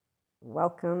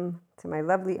Welcome to my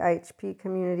lovely IHP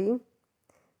community.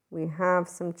 We have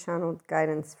some channeled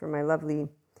guidance for my lovely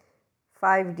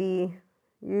 5D.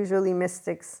 Usually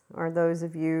mystics are those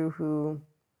of you who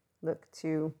look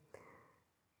to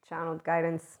channeled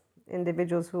guidance,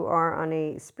 individuals who are on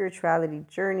a spirituality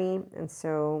journey. And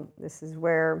so this is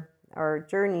where our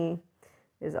journey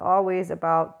is always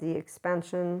about the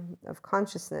expansion of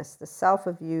consciousness. The self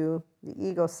of you, the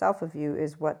ego self of you,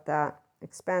 is what that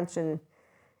expansion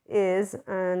is.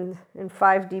 And in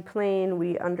 5D plane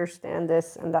we understand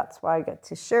this, and that's why I get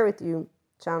to share with you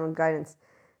channeled guidance.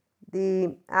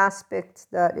 The aspect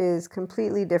that is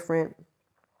completely different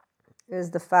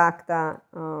is the fact that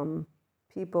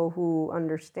people who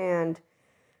understand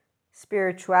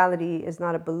spirituality is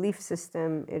not a belief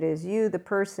system. It is you, the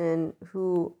person,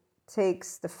 who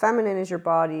takes the feminine is your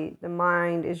body, the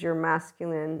mind is your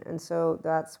masculine, and so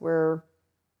that's where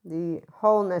the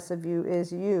wholeness of you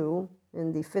is you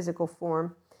in the physical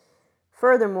form.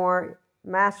 Furthermore,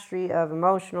 mastery of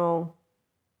emotional,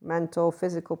 mental,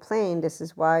 physical plane. This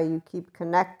is why you keep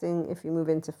connecting, if you move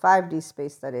into 5D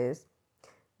space, that is,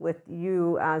 with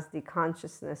you as the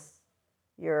consciousness.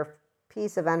 You're a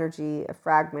piece of energy, a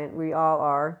fragment. We all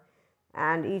are.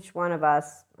 And each one of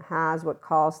us has what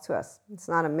calls to us. It's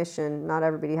not a mission. Not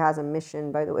everybody has a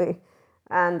mission, by the way.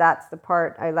 And that's the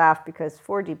part I laugh, because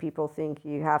 4D people think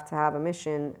you have to have a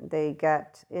mission. They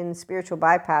get in spiritual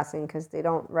bypassing because they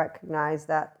don't recognize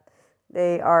that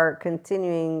they are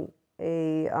continuing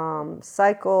a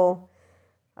cycle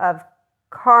of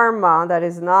karma that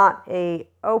is not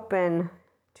open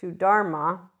to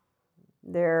dharma.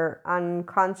 They're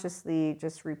unconsciously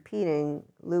just repeating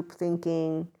loop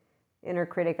thinking, inner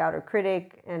critic, outer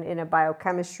critic, and in a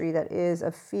biochemistry that is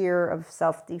a fear of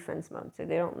self-defense mode. So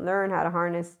they don't learn how to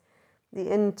harness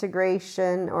the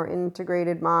integration or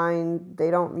integrated mind.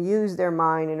 They don't use their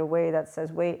mind in a way that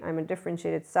says, wait, I'm a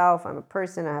differentiated self, I'm a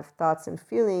person, I have thoughts and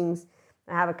feelings,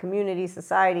 I have a community,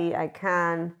 society, I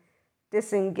can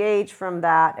disengage from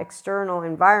that external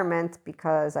environment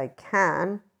because I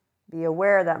can be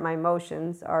aware that my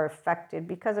emotions are affected,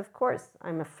 because of course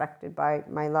I'm affected by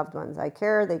my loved ones. I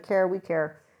care, they care, we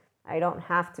care. I don't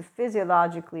have to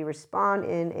physiologically respond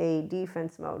in a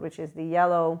defense mode, which is the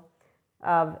yellow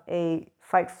of a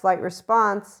fight-flight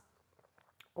response,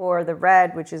 or the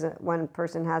red, which is when a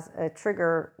person has a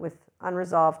trigger with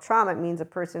unresolved trauma. It means a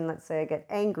person, let's say I get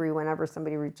angry whenever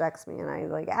somebody rejects me, and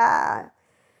I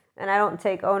and I don't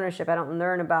take ownership, I don't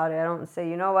learn about it, I don't say,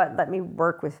 you know what, let me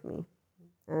work with me.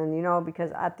 And,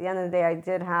 because at the end of the day, I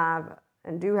did have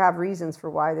and do have reasons for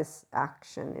why this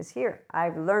action is here.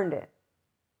 I've learned it.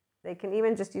 They can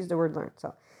even just use the word learn.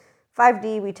 So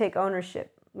 5D, we take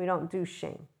ownership. We don't do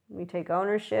shame. We take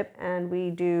ownership, and we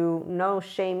do no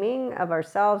shaming of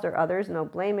ourselves or others, no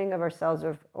blaming of ourselves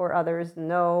or others,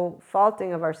 no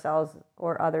faulting of ourselves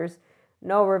or others,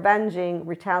 no revenging,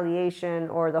 retaliation,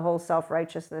 or the whole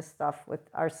self-righteousness stuff with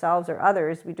ourselves or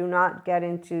others. We do not get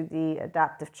into the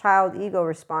adaptive child ego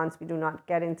response. We do not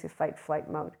get into fight-flight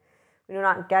mode. We do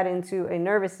not get into a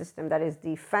nervous system that is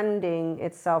defending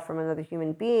itself from another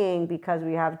human being because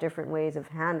we have different ways of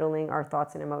handling our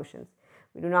thoughts and emotions.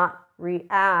 We do not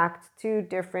react to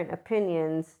different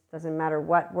opinions. Doesn't matter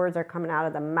what words are coming out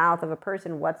of the mouth of a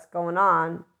person, what's going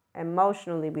on.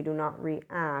 Emotionally, we do not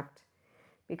react,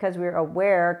 because we're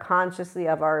aware consciously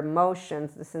of our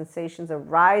emotions, the sensations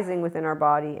arising within our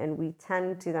body, and we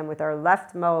tend to them with our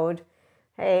left mode.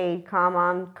 Hey,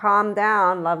 calm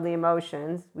down, lovely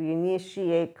emotions. We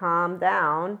initiate calm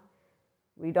down.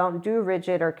 We don't do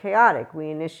rigid or chaotic.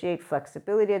 We initiate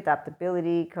flexibility,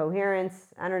 adaptability, coherence,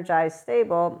 energized,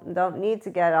 stable. Don't need to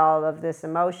get all of this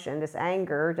emotion, this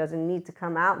anger doesn't need to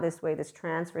come out this way, this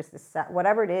transfers, this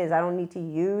whatever it is. I don't need to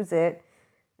use it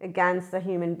against a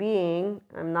human being.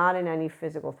 I'm not in any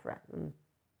physical threat. I'm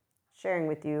sharing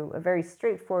with you a very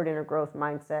straightforward inner growth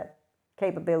mindset,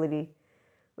 capability,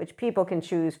 which people can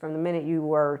choose from the minute you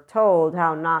were told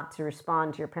how not to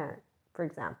respond to your parent, for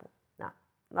example. Now,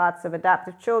 lots of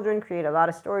adaptive children create a lot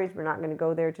of stories. We're not going to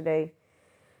go there today.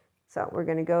 So we're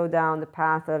going to go down the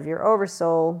path of your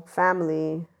oversoul,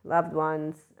 family, loved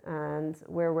ones, and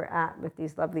where we're at with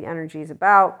these lovely energies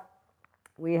about.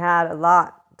 We had a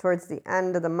lot towards the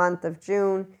end of the month of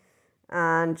June,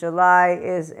 and July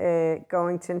is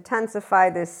going to intensify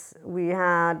this. We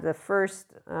had the first,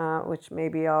 which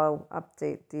maybe I'll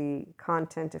update the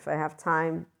content if I have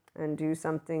time and do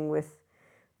something with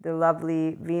the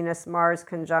lovely Venus-Mars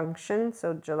conjunction.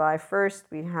 So July 1st,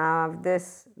 we have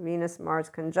this Venus-Mars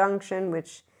conjunction,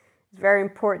 which is very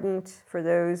important for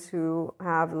those who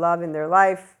have love in their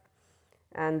life.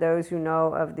 and those who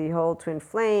know of the whole twin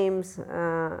flames,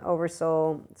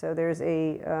 Oversoul. So there's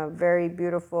a very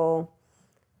beautiful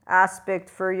aspect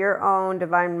for your own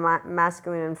divine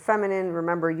masculine and feminine.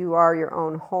 Remember, you are your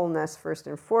own wholeness first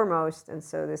and foremost. And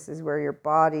so this is where your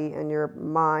body and your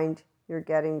mind, you're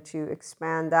getting to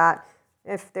expand that.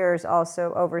 If there's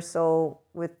also Oversoul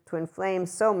with twin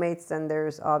flames, soulmates, then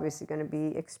there's obviously going to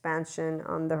be expansion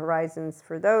on the horizons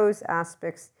for those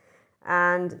aspects.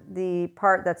 And the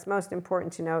part that's most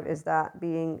important to note is that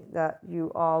being that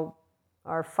you all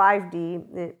are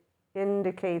 5D, it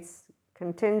indicates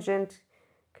contingent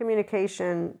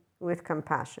communication with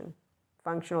compassion,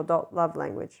 functional adult love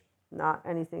language, not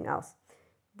anything else.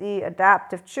 The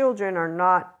adaptive children are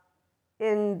not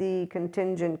in the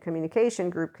contingent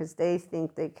communication group because they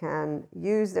think they can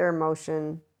use their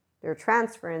emotion, their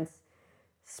transference,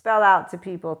 spell out to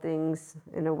people things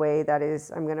in a way that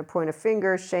is, I'm going to point a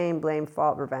finger, shame, blame,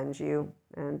 fault, revenge you.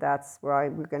 And that's why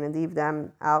we're going to leave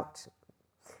them out.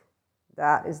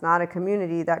 That is not a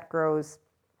community that grows.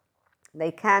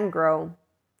 They can grow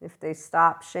if they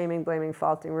stop shaming, blaming,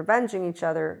 faulting, revenging each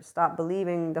other, stop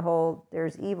believing the whole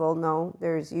there's evil. No,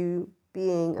 there's you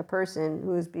being a person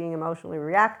who's being emotionally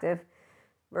reactive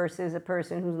versus a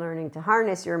person who's learning to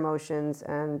harness your emotions.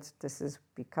 And this is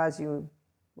because you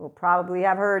will probably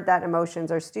have heard that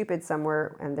emotions are stupid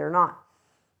somewhere, and they're not.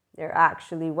 They're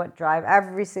actually what drive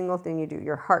every single thing you do.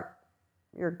 Your heart,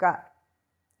 your gut,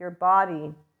 your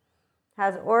body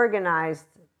has organized.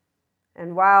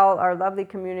 And while our lovely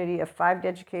community of 5D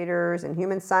educators and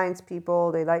human science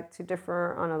people, they like to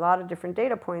differ on a lot of different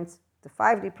data points, the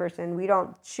 5D person, we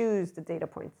don't choose the data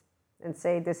points and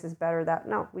say this is better, that.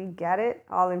 No, we get it,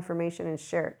 all information, and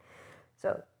share it.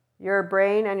 So your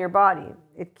brain and your body,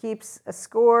 it keeps a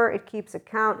score, it keeps a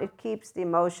count, it keeps the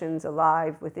emotions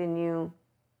alive within you.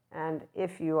 And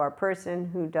if you are a person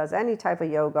who does any type of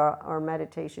yoga or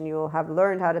meditation, you will have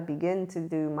learned how to begin to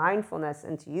do mindfulness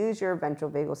and to use your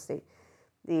ventral vagal state.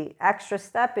 The extra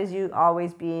step is you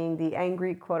always being the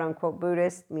angry, quote-unquote,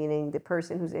 Buddhist, meaning the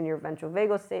person who's in your ventral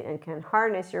vagal state and can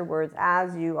harness your words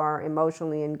as you are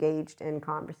emotionally engaged in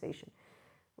conversation,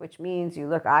 which means you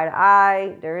look eye to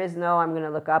eye. There is no I'm going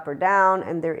to look up or down,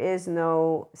 and there is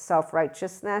no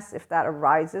self-righteousness. If that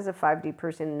arises, a 5D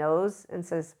person knows and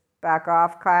says, back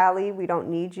off, Kali, we don't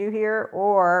need you here,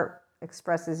 or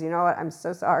expresses, you know what, I'm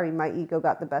so sorry, my ego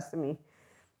got the best of me,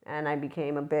 and I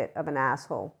became a bit of an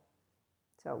asshole.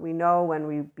 So we know when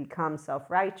we become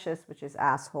self-righteous, which is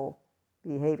asshole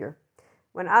behavior.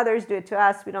 When others do it to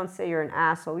us, we don't say you're an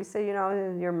asshole. We say, you know,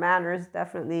 your manners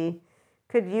definitely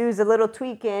could use a little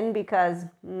tweaking because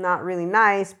not really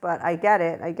nice, but I get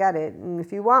it. And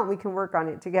if you want, we can work on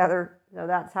it together. So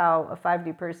that's how a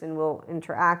 5D person will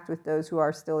interact with those who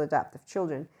are still adaptive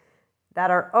children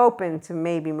that are open to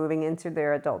maybe moving into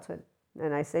their adulthood.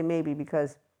 And I say maybe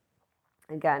because,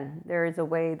 again, there is a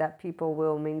way that people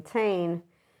will maintain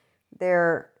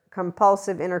their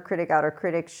compulsive inner critic, outer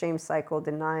critic, shame cycle,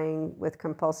 denying with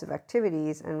compulsive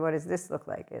activities. And what does this look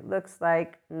like? It looks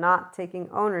like not taking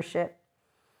ownership,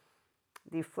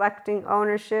 deflecting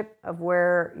ownership of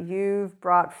where you've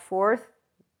brought forth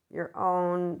your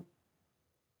own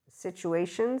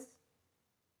situations,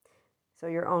 so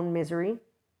your own misery.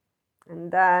 And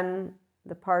then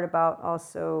the part about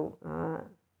also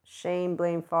shame,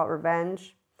 blame, fault,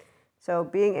 revenge. So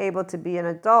being able to be an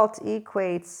adult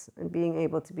equates, and being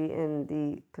able to be in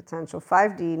the potential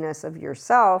 5D-ness of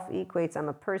yourself equates, I'm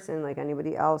a person like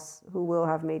anybody else who will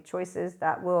have made choices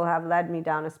that will have led me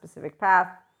down a specific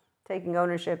path. Taking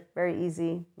ownership, very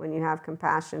easy when you have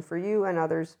compassion for you and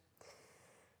others.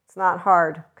 It's not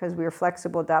hard because we are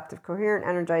flexible, adaptive, coherent,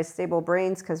 energized, stable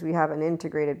brains because we have an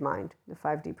integrated mind, the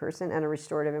 5D person, and a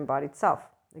restorative embodied self,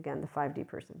 again, the 5D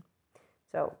person.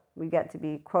 So we get to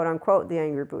be, quote unquote, the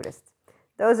angry Buddhist.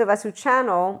 Those of us who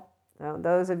channel,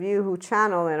 those of you who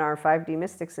channel in our 5D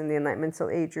mystics in the Enlightenment Soul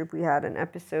Age group, we had an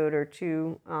episode or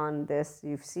two on this.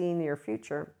 You've seen your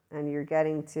future, and you're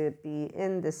getting to be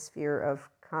in this sphere of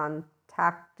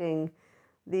contacting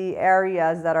the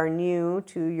areas that are new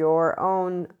to your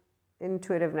own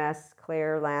intuitiveness,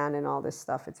 clear land, and all this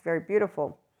stuff. It's very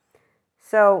beautiful.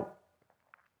 So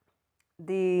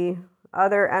the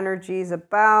other energies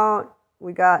about,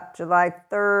 we got July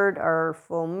 3rd, our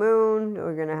full moon.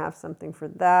 We're going to have something for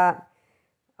that.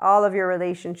 All of your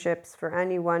relationships, for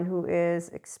anyone who is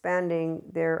expanding,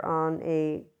 they're on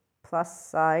a plus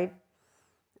side.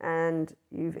 And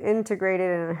you've integrated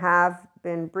and have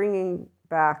been bringing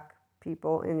back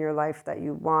people in your life that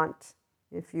you want.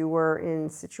 If you were in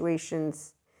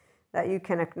situations that you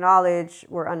can acknowledge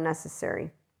were unnecessary.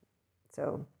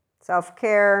 So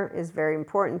self-care is very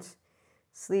important.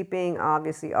 Sleeping,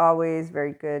 obviously, always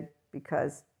very good,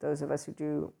 because those of us who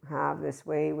do have this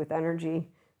way with energy,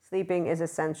 sleeping is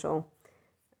essential.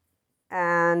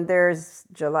 And there's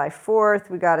July 4th,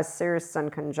 we got a Sirius Sun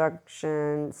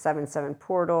conjunction, 7-7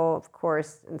 portal, of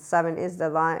course, and 7 is the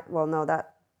line, well, no,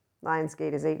 that Lion's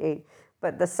Gate is 8-8,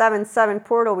 but the 7-7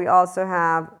 portal, we also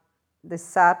have the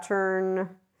Saturn,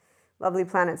 lovely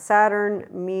planet Saturn,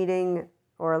 meeting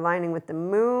or aligning with the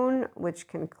moon, which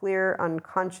can clear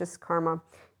unconscious karma.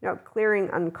 You know, clearing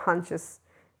unconscious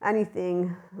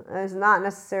anything is not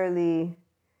necessarily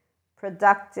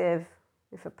productive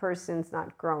if a person's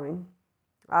not growing.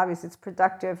 Obviously, it's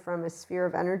productive from a sphere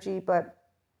of energy, but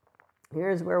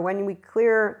here's where when we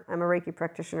clear, I'm a Reiki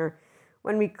practitioner,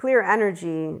 when we clear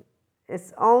energy,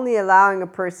 it's only allowing a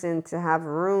person to have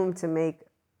room to make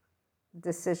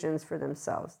decisions for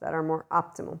themselves that are more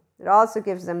optimal. It also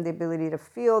gives them the ability to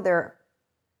feel their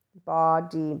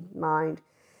body, mind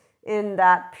in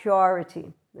that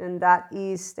purity, in that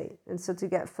ease state. And so to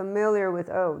get familiar with,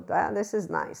 oh, this is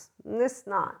nice, and this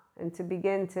not, and to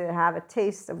begin to have a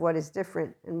taste of what is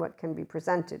different and what can be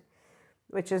presented,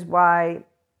 which is why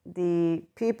the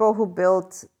people who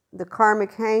built the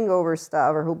karmic hangover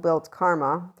stuff, or who built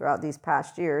karma throughout these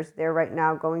past years, they're right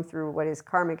now going through what is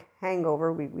karmic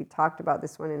hangover. We talked about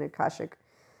this one in Akashic,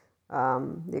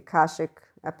 the Akashic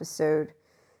episode.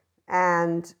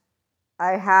 And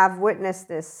I have witnessed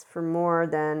this for more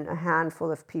than a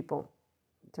handful of people.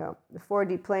 So the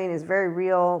 4D plane is very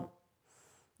real.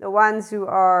 The ones who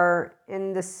are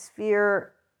in the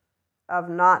sphere of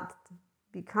not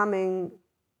becoming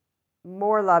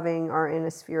more loving are in a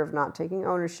sphere of not taking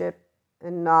ownership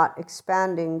and not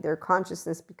expanding their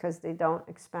consciousness, because they don't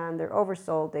expand their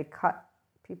oversoul. They cut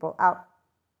people out.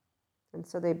 And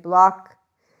so they block,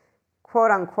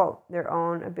 quote unquote, their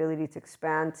own ability to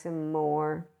expand to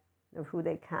more of who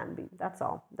they can be. That's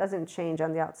all. It doesn't change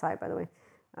on the outside, by the way.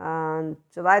 On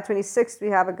July 26th, we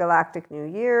have a galactic new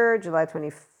year. July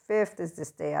 25th is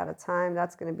this day out of time.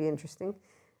 That's going to be interesting.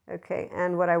 Okay,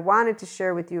 and what I wanted to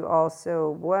share with you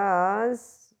also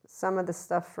was some of the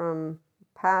stuff from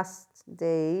past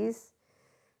days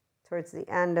towards the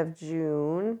end of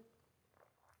June.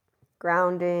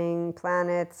 Grounding,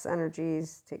 planets,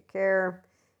 energies, take care.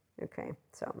 Okay,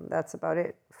 so that's about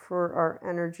it for our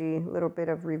energy. A little bit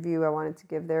of review I wanted to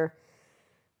give there.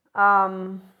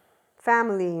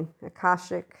 Family,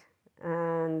 Akashic,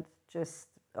 and just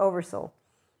Oversoul.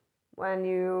 When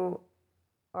you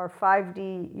are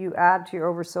 5D, you add to your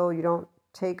Oversoul, you don't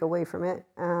take away from it.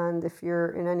 And if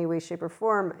you're in any way, shape, or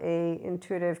form a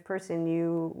intuitive person,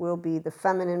 you will be the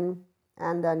feminine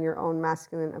and then your own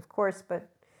masculine, of course. But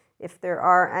if there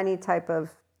are any type of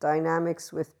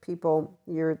dynamics with people,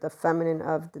 you're the feminine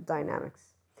of the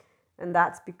dynamics. And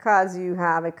that's because you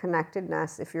have a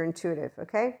connectedness if you're intuitive,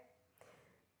 okay?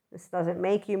 This doesn't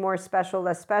make you more special,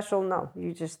 less special. No,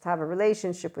 you just have a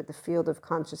relationship with the field of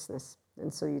consciousness.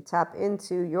 And so you tap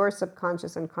into your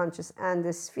subconscious, unconscious, and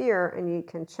this sphere, and you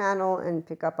can channel and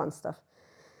pick up on stuff.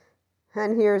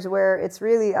 And here's where it's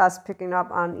really us picking up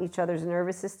on each other's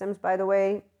nervous systems, by the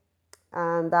way.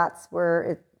 And that's where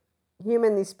it,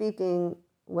 humanly speaking,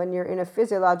 when you're in a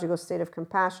physiological state of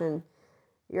compassion,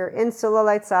 your insula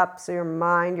lights up. So your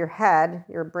mind, your head,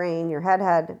 your brain, your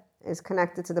head is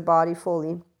connected to the body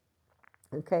fully.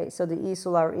 Okay, so the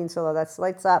insula or insula, that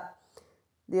lights up.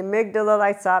 The amygdala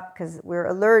lights up because we're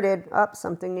alerted,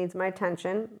 something needs my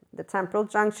attention. The temporal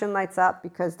junction lights up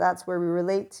because that's where we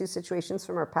relate to situations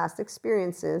from our past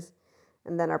experiences.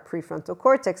 And then our prefrontal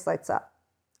cortex lights up.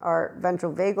 Our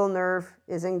ventral vagal nerve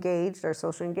is engaged, our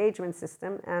social engagement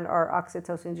system, and our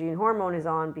oxytocin gene hormone is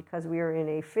on because we are in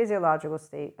a physiological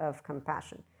state of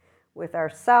compassion with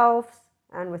ourselves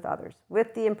and with others,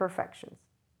 with the imperfections.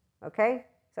 Okay?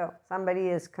 So somebody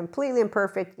is completely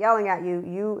imperfect, yelling at you,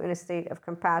 you in a state of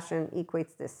compassion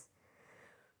equates this.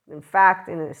 In fact,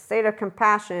 in a state of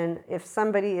compassion, if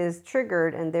somebody is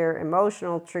triggered and their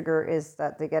emotional trigger is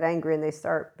that they get angry and they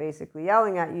start basically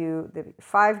yelling at you, the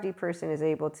 5D person is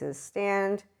able to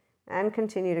stand and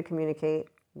continue to communicate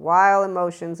while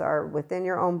emotions are within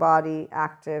your own body,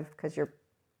 active, because you're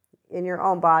in your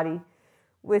own body,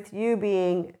 with you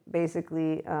being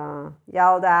basically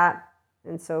yelled at.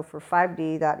 And so for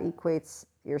 5D, that equates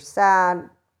you're sad,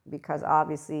 because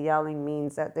obviously yelling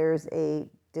means that there's a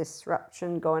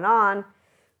disruption going on.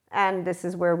 And this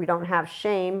is where we don't have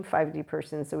shame, 5D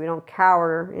person, so we don't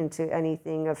cower into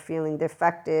anything of feeling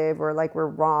defective or like we're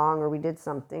wrong or we did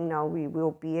something. No, we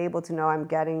will be able to know I'm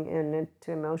getting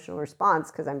into emotional response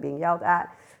because I'm being yelled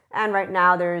at. And right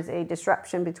now there's a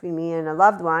disruption between me and a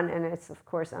loved one, and it's of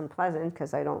course unpleasant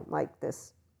because I don't like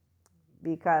this,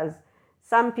 because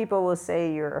Some people will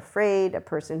say you're afraid. A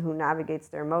person who navigates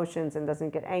their emotions and doesn't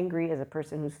get angry is a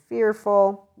person who's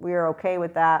fearful. We're okay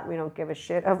with that. We don't give a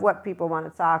shit of what people want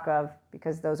to talk of,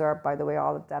 because those are, by the way,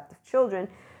 all adaptive children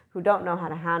who don't know how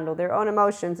to handle their own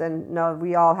emotions. And no,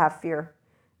 we all have fear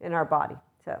in our body.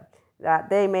 So that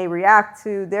they may react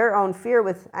to their own fear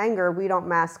with anger, we don't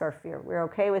mask our fear. We're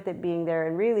okay with it being there.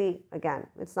 And really, again,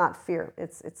 it's not fear.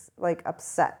 It's like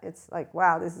upset. It's like,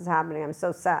 wow, this is happening. I'm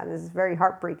so sad. This is very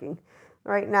heartbreaking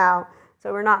right now.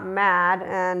 So we're not mad.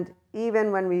 And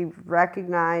even when we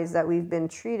recognize that we've been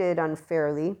treated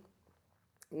unfairly,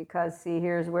 because see,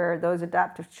 here's where those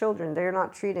adaptive children, they're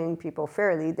not treating people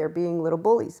fairly. They're being little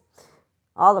bullies.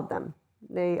 All of them.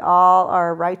 They all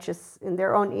are righteous in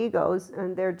their own egos,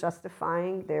 and they're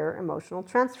justifying their emotional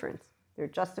transference. They're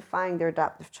justifying their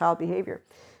adaptive child behavior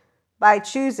by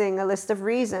choosing a list of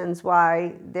reasons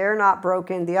why they're not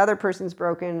broken, the other person's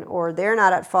broken, or they're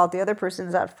not at fault, the other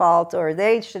person's at fault, or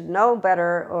they should know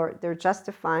better, or they're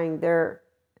justifying their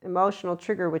emotional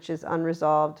trigger, which is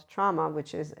unresolved trauma,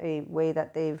 which is a way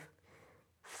that they've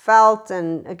felt.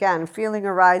 And again, feeling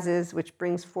arises, which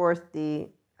brings forth the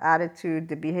attitude,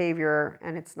 the behavior,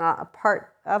 and it's not a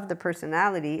part of the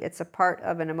personality. It's a part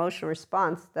of an emotional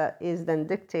response that is then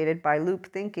dictated by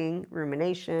loop thinking,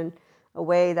 rumination, a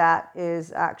way that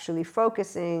is actually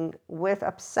focusing with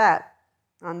upset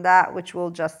on that which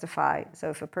will justify. So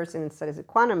if a person instead is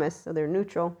equanimous, so they're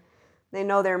neutral, they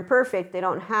know they're imperfect, they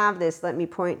don't have this, let me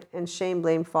point and shame,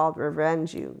 blame, fault,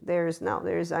 revenge you.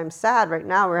 I'm sad right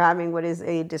now, we're having what is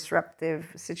a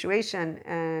disruptive situation,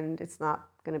 and it's not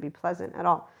going to be pleasant at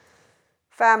all.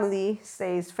 Family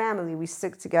stays family. We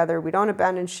stick together. We don't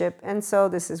abandon ship. And so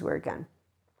this is where, again,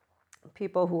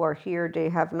 people who are here, they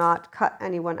have not cut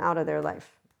anyone out of their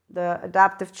life. The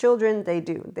adaptive children, they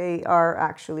do. They are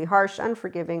actually harsh,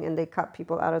 unforgiving, and they cut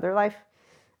people out of their life.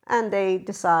 And they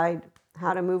decide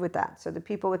how to move with that. So the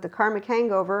people with the karmic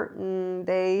hangover,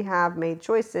 they have made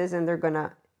choices, and they're going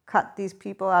to cut these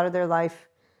people out of their life.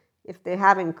 If they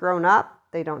haven't grown up,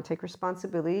 they don't take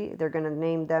responsibility. They're going to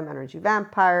name them energy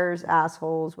vampires,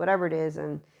 assholes, whatever it is,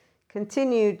 and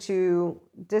continue to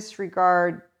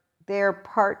disregard their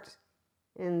part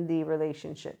in the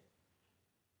relationship,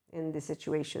 in the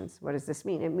situations. What does this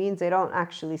mean? It means they don't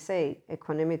actually say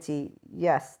equanimity,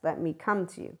 yes, let me come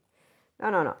to you.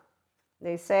 No.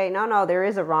 They say, no, there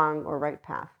is a wrong or right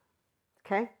path.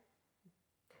 Okay?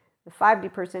 The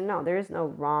 5D person, no, there is no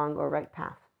wrong or right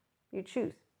path. You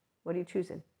choose. What are you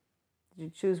choosing? Did you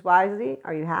choose wisely?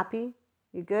 Are you happy?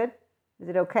 You good? Is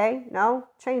it okay? No?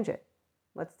 Change it.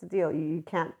 What's the deal? You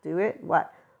can't do it?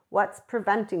 What's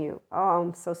preventing you? Oh,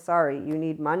 I'm so sorry. You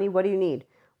need money? What do you need?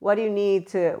 What do you need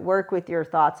to work with your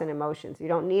thoughts and emotions? You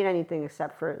don't need anything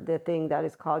except for the thing that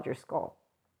is called your skull.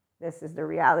 This is the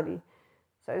reality.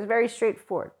 So it's very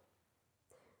straightforward.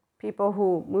 People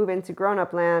who move into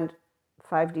grown-up land,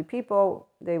 5D people,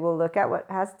 they will look at what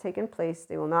has taken place.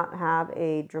 They will not have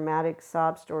a dramatic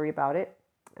sob story about it,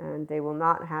 and they will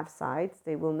not have sides.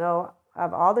 They will know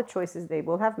of all the choices they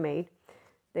will have made.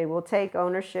 They will take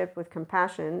ownership with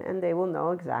compassion, and they will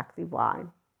know exactly why.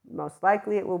 Most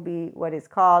likely it will be what is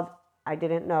called, I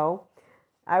didn't know,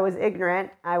 I was ignorant,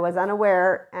 I was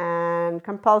unaware, and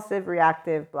compulsive,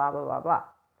 reactive, blah, blah, blah, blah.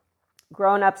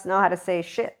 Grown-ups know how to say,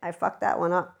 shit, I fucked that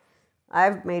one up.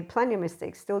 I've made plenty of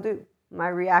mistakes, still do. My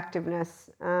reactiveness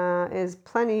is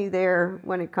plenty there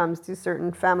when it comes to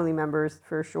certain family members,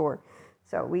 for sure.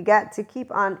 So we get to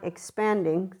keep on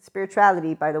expanding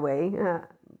spirituality, by the way,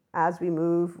 as we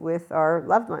move with our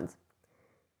loved ones.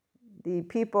 The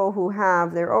people who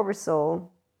have their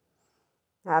oversoul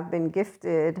have been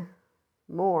gifted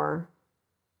more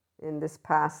in these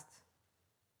past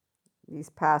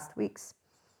weeks.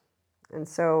 And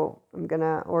so I'm going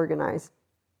to organize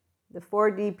the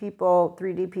 4D people,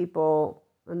 3D people,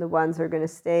 and the ones who are going to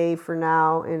stay for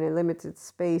now in a limited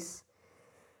space.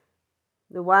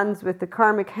 The ones with the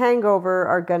karmic hangover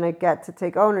are going to get to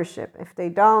take ownership. If they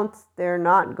don't, they're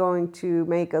not going to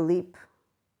make a leap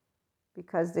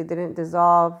because they didn't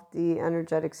dissolve the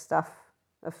energetic stuff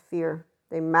of fear.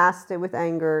 They masked it with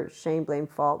anger, shame, blame,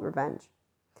 fault, revenge.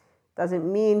 Doesn't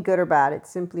mean good or bad. It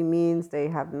simply means they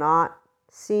have not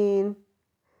seen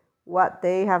what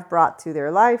they have brought to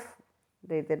their life.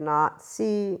 They did not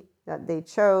see that they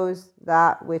chose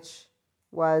that which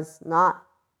was not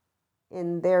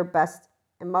in their best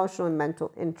emotional and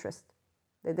mental interest.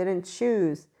 They didn't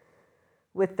choose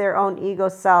with their own ego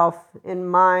self in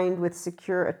mind with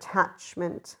secure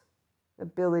attachment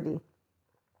ability.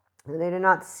 And they did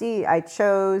not see, I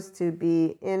chose to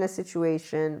be in a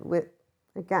situation with,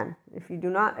 again, if you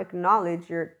do not acknowledge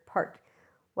your part,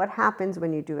 what happens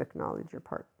when you do acknowledge your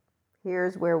part?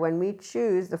 here's where when we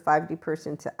choose the 5D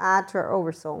person to add to our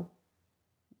oversoul,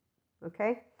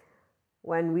 okay,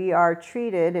 when we are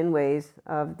treated in ways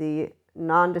of the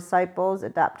non-disciples,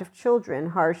 adaptive children,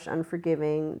 harsh,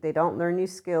 unforgiving, they don't learn new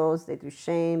skills, they do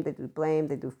shame, they do blame,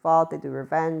 they do fault, they do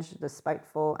revenge, the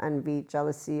spiteful, envy,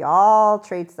 jealousy, all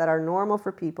traits that are normal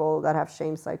for people that have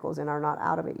shame cycles and are not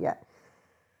out of it yet.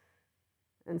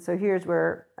 And so here's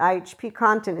where IHP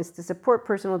content is to support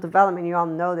personal development. You all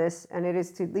know this, and it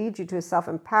is to lead you to a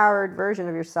self-empowered version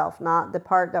of yourself, not the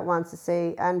part that wants to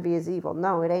say envy is evil.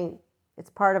 No, it ain't. It's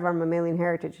part of our mammalian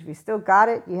heritage. If you still got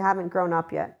it, you haven't grown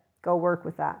up yet. Go work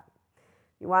with that.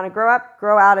 You want to grow up,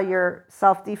 grow out of your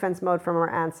self-defense mode from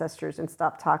our ancestors and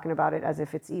stop talking about it as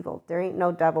if it's evil. There ain't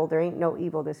no devil. There ain't no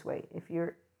evil this way. If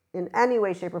you're in any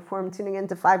way, shape, or form tuning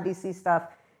into 5DC stuff,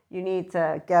 you need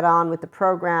to get on with the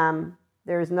program.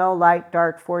 There is no light,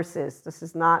 dark forces. This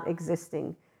is not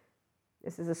existing.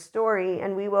 This is a story,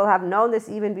 and we will have known this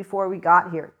even before we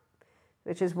got here.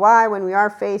 Which is why when we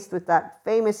are faced with that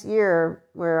famous year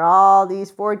where all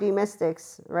these 4D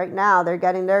mystics, right now, they're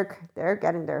getting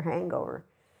their hangover.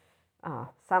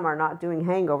 Some are not doing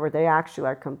hangover. They actually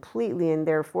are completely in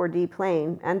their 4D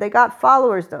plane. And they got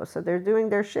followers, though, so they're doing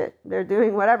their shit. They're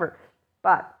doing whatever.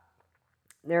 But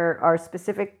there are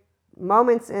specific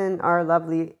moments in our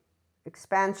lovely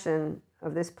expansion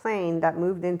of this plane that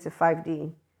moved into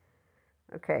 5D.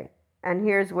 Okay, and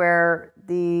here's where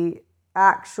the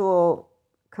actual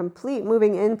complete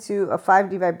moving into a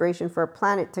 5D vibration for a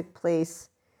planet took place.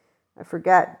 I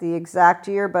forget the exact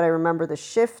year, but I remember the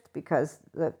shift because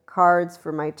the cards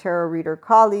for my tarot reader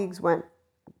colleagues went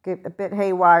a bit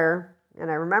haywire. And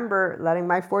I remember letting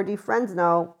my 4D friends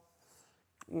know,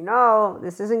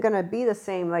 this isn't going to be the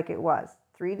same like it was.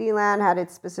 3D land had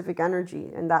its specific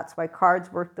energy, and that's why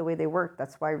cards worked the way they worked.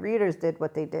 That's why readers did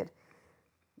what they did.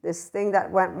 This thing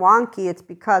that went wonky, it's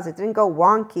because it didn't go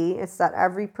wonky. It's that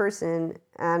every person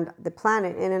and the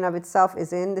planet in and of itself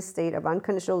is in the state of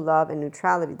unconditional love and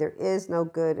neutrality. There is no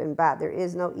good and bad. There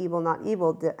is no evil, not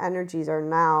evil. The energies are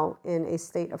now in a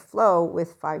state of flow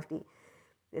with 5D.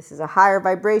 This is a higher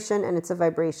vibration, and it's a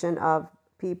vibration of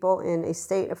people in a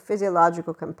state of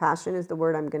physiological compassion is the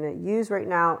word I'm going to use right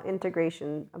now.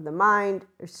 Integration of the mind,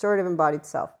 sort of embodied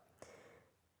self.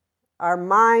 Our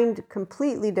mind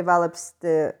completely develops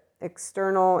the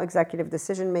external executive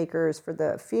decision makers for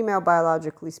the female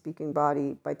biologically speaking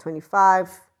body by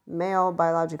 25, male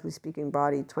biologically speaking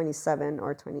body 27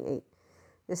 or 28.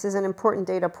 This is an important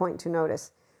data point to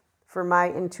notice for my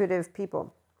intuitive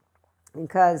people.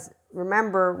 Because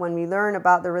remember, when we learn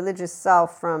about the religious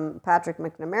self from Patrick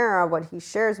McNamara, what he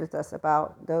shares with us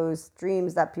about those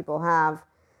dreams that people have,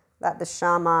 that the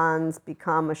shamans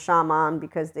become a shaman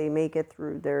because they make it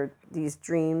through these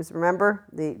dreams. Remember?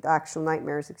 The actual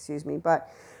nightmares, But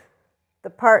the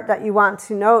part that you want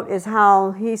to note is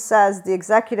how he says the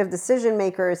executive decision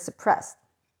maker is suppressed.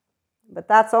 But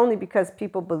that's only because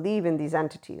people believe in these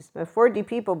entities. The 4D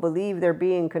people believe they're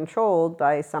being controlled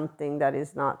by something that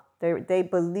is not. They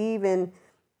believe in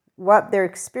what they're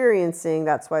experiencing.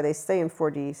 That's why they stay in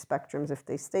 4D spectrums if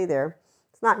they stay there.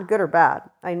 Not good or bad.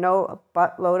 I know a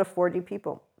buttload of 4D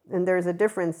people. And there's a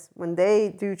difference. When they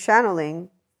do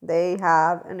channeling, they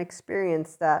have an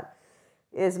experience that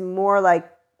is more like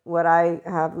what I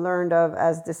have learned of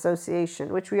as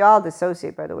dissociation, which we all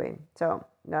dissociate, by the way. So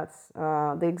that's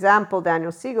the example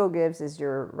Daniel Siegel gives is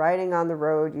you're riding on the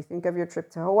road, you think of your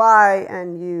trip to Hawaii,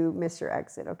 and you miss your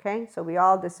exit, okay? So we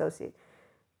all dissociate.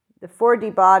 The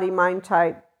 4D body, mind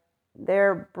type,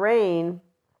 their brain,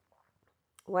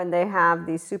 when they have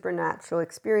these supernatural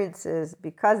experiences,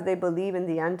 because they believe in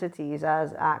the entities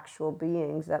as actual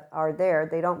beings that are there,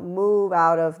 they don't move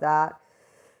out of that.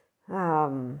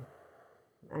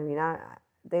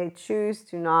 They choose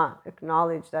to not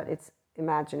acknowledge that it's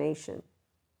imagination.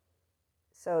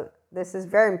 So this is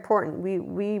very important.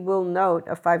 We will note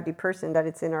a 5D person that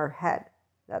it's in our head.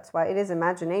 That's why it is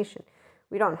imagination.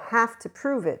 We don't have to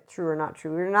prove it true or not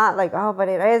true. We're not like, oh, but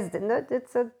it is.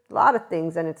 It's a lot of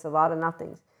things and it's a lot of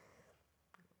nothings.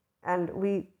 And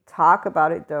we talk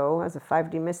about it, though, as a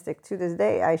 5D mystic. To this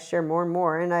day, I share more and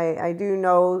more. And I do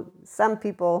know some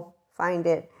people find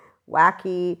it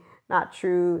wacky, not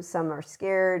true. Some are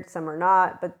scared, some are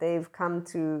not. But they've come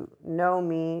to know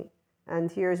me.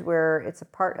 And here's where it's a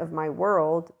part of my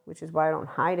world, which is why I don't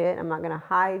hide it. I'm not going to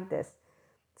hide this.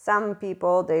 Some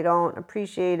people, they don't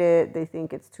appreciate it. They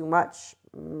think it's too much.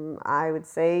 I would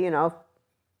say, if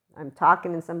I'm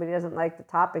talking and somebody doesn't like the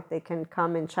topic, they can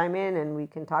come and chime in and we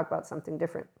can talk about something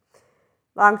different.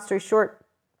 Long story short,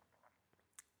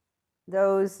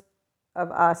 those of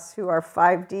us who are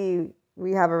 5D,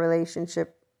 we have a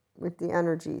relationship with the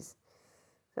energies.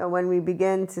 So when we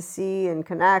begin to see and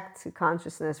connect to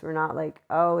consciousness, we're not like,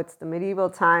 oh, it's the medieval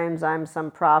times, I'm some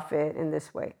prophet in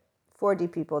this way.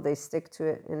 4D people, they stick to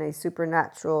it in a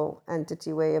supernatural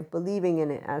entity way of believing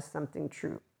in it as something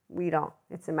true. We don't.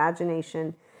 It's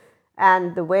imagination.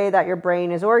 And the way that your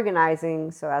brain is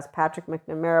organizing, so as Patrick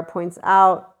McNamara points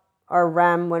out, our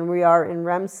REM, when we are in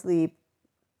REM sleep,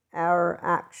 our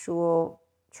actual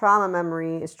trauma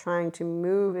memory is trying to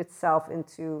move itself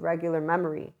into regular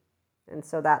memory. And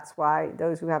so that's why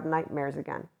those who have nightmares,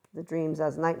 again, the dreams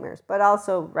as nightmares, but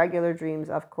also regular dreams,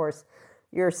 of course,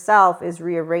 yourself is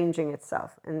rearranging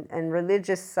itself. And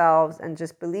religious selves and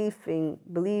just beliefs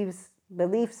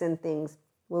in things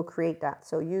will create that.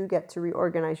 So you get to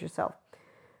reorganize yourself.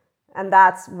 And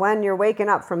that's when you're waking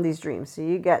up from these dreams. So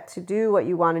you get to do what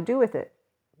you want to do with it.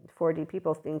 4D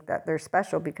people think that they're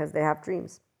special because they have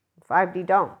dreams. 5D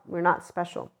don't. We're not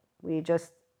special. We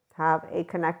just have a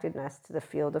connectedness to the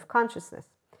field of consciousness.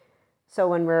 So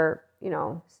when we're,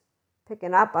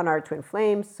 picking up on our twin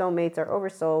flames, soulmates, or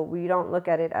oversoul, we don't look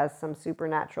at it as some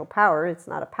supernatural power. It's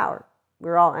not a power.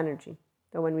 We're all energy.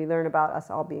 So when we learn about us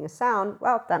all being a sound,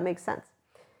 well, that makes sense.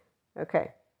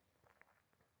 Okay.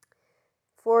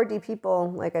 4D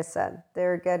people, like I said,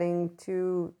 they're getting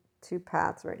two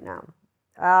paths right now.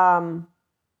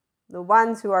 The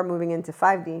ones who are moving into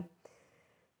 5D,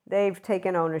 they've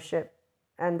taken ownership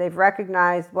and they've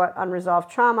recognized what unresolved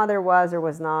trauma there was or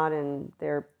was not, and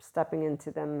they're stepping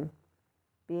into them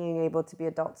being able to be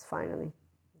adults finally.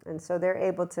 And so they're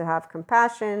able to have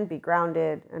compassion, be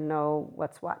grounded, and know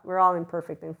what's what. We're all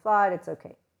imperfect and flawed. It's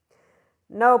okay.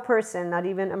 No person, not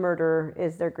even a murderer,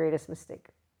 is their greatest mistake.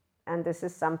 And this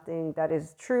is something that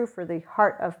is true for the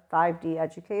heart of 5D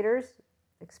educators,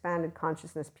 expanded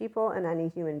consciousness people, and any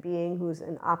human being who's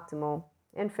an optimal,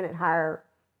 infinite higher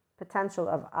potential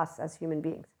of us as human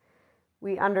beings.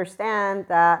 We understand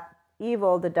that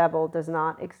evil, the devil, does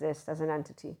not exist as an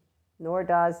entity, nor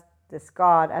does this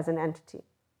God as an entity.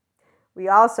 We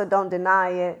also don't deny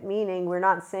it, meaning we're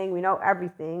not saying we know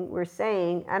everything. We're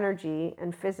saying energy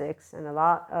and physics and a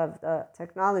lot of the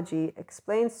technology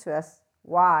explains to us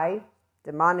why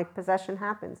demonic possession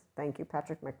happens. Thank you,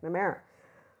 Patrick McNamara.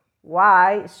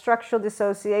 Why structural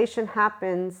dissociation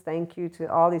happens. Thank you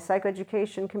to all the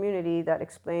psychoeducation community that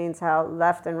explains how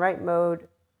left and right mode,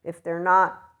 if they're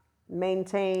not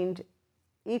maintained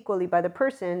equally by the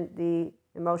person, the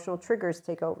emotional triggers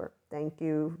take over. Thank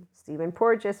you, Stephen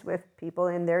Porges, with people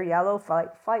in their yellow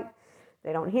fight.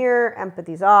 They don't hear,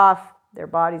 empathy's off, their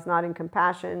body's not in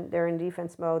compassion, they're in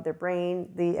defense mode, their brain,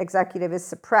 the executive is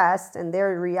suppressed, and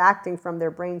they're reacting from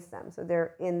their brainstem. So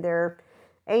they're in their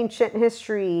ancient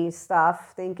history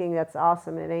stuff, thinking that's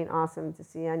awesome. It ain't awesome to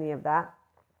see any of that.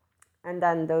 And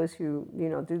then those who,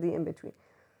 do the in-between.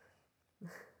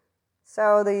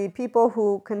 So the people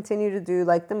who continue to do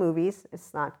like the movies,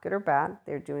 it's not good or bad.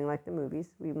 They're doing like the movies.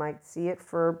 We might see it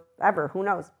forever. Who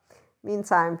knows?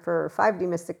 Meantime, for 5D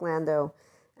Mystic Land, though,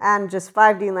 and just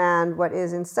 5D land, what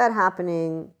is instead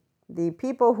happening, the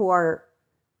people who are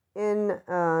in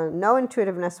no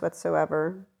intuitiveness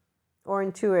whatsoever, or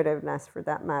intuitiveness for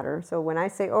that matter. So when I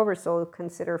say oversoul,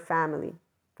 consider family,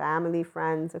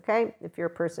 friends, okay? If you're a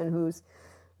person who's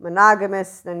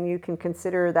monogamous, then you can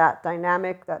consider that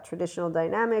dynamic, that traditional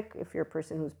dynamic. If you're a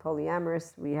person who's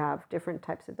polyamorous, we have different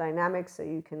types of dynamics. So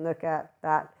you can look at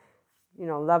that,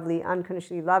 lovely,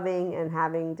 unconditionally loving and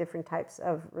having different types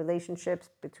of relationships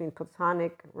between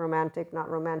platonic, romantic, not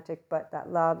romantic, but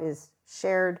that love is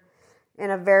shared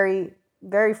in a very,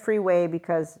 very free way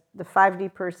because the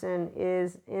 5D person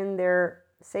is in their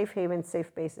safe haven,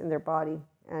 safe base in their body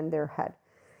and their head.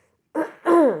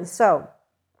 So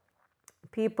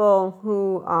people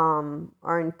who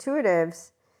are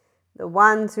intuitives, the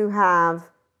ones who have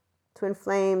twin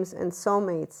flames and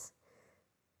soulmates,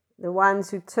 the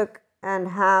ones who took and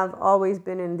have always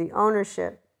been in the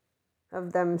ownership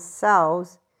of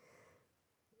themselves,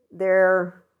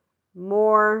 they're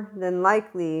more than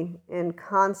likely in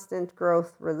constant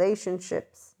growth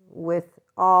relationships with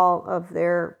all of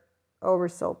their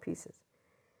oversoul pieces.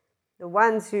 The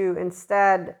ones who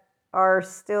instead are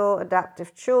still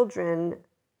adaptive children,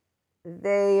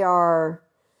 they are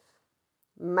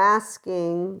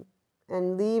masking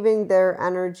and leaving their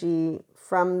energy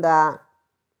from that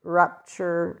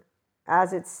rupture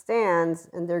as it stands,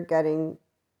 and they're getting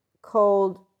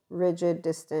cold, rigid,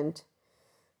 distant,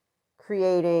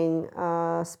 creating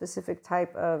a specific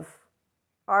type of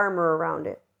armor around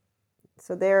it.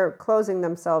 So they're closing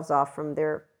themselves off from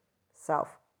their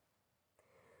self.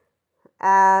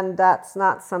 And that's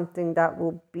not something that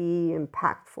will be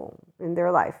impactful in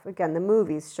their life. Again, the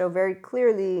movies show very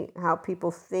clearly how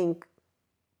people think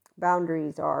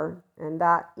boundaries are. And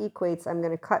that equates, I'm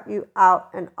going to cut you out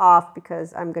and off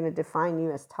because I'm going to define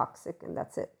you as toxic, and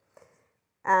that's it.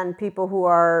 And people who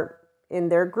are in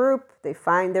their group, they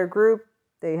find their group,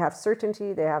 they have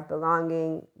certainty, they have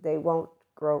belonging, they won't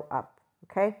grow up.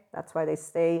 Okay? That's why they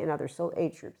stay in other soul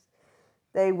age groups.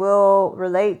 They will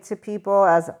relate to people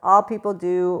as all people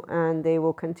do, and they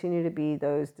will continue to be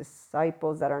those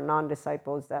disciples that are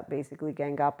non-disciples that basically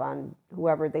gang up on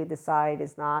whoever they decide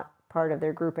is not part of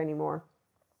their group anymore.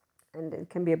 And it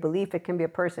can be a belief, it can be a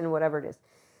person, whatever it is.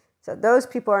 So those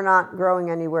people are not growing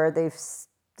anywhere. They've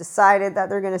decided that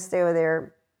they're going to stay with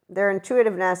their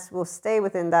intuitiveness will stay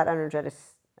within that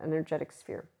energetic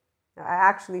sphere. Now, I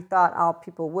actually thought all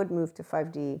people would move to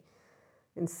 5D.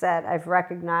 Instead, I've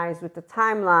recognized with the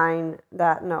timeline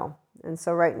that no. And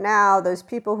so right now, those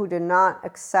people who did not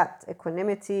accept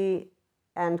equanimity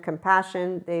and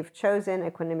compassion, they've chosen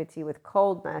equanimity with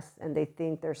coldness, and they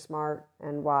think they're smart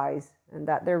and wise, and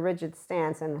that their rigid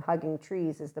stance and hugging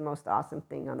trees is the most awesome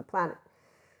thing on the planet.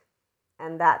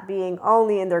 And that being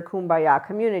only in their kumbaya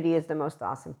community is the most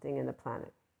awesome thing in the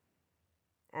planet.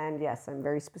 And yes, I'm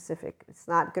very specific. It's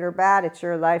not good or bad. It's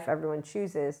your life. Everyone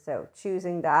chooses. So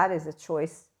choosing that is a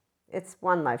choice. It's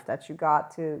one life that you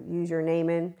got to use your name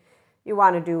in. You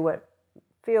want to do what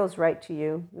feels right to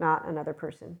you, not another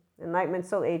person. Enlightenment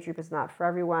Soul Age Group is not for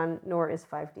everyone, nor is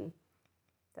 5D.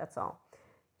 That's all.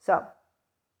 So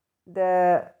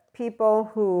the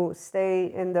people who stay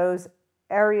in those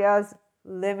areas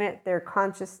limit their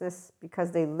consciousness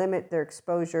because they limit their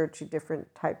exposure to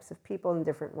different types of people in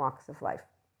different walks of life.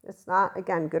 It's not,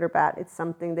 again, good or bad. It's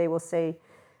something they will say.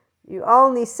 You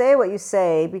only say what you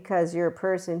say because you're a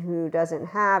person who doesn't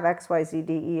have X, Y, Z,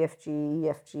 D, E, F, G, E,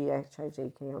 F, G, H, I,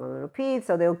 J, K, L, M, N, O, P.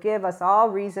 So they'll give us all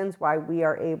reasons why we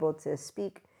are able to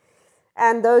speak.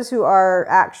 And those who are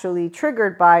actually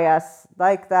triggered by us,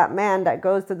 like that man that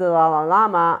goes to the Dalai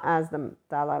Lama as the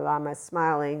Dalai Lama is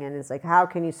smiling and is like, how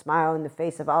can you smile in the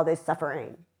face of all this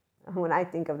suffering? When I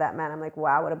think of that man, I'm like,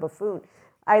 wow, what a buffoon.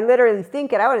 I literally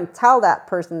think it. I wouldn't tell that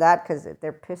person that because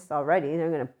they're pissed already.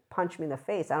 They're going to punch me in the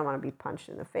face. I don't want to be punched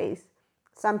in the face.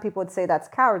 Some people would say that's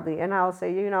cowardly. And I'll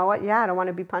say, you know what? Yeah, I don't want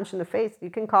to be punched in the face. You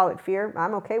can call it fear.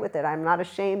 I'm okay with it. I'm not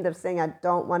ashamed of saying I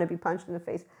don't want to be punched in the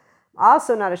face. I'm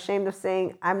also not ashamed of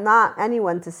saying I'm not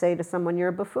anyone to say to someone, you're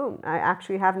a buffoon. I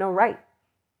actually have no right.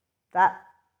 That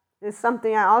is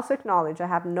something I also acknowledge. I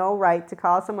have no right to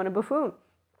call someone a buffoon.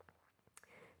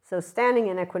 So standing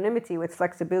in equanimity with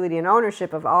flexibility and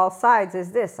ownership of all sides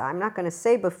is this. I'm not going to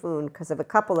say buffoon because of a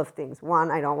couple of things. One,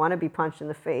 I don't want to be punched in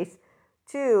the face.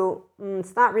 Two,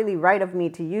 it's not really right of me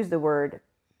to use the word.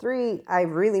 Three, I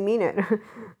really mean it.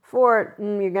 Four,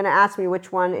 you're going to ask me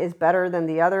which one is better than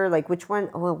the other. Like which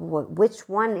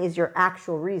one is your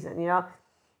actual reason? You know,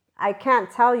 I can't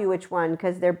tell you which one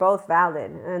because they're both valid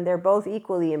and they're both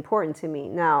equally important to me.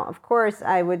 Now, of course,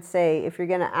 I would say if you're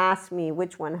going to ask me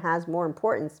which one has more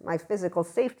importance, my physical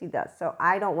safety does. So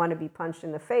I don't want to be punched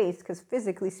in the face because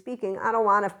physically speaking, I don't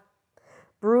want a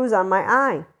bruise on my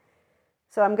eye.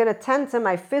 So I'm going to tend to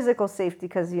my physical safety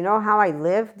because you know how I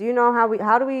live? Do you know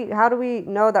how do we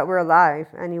know that we're alive?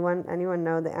 Anyone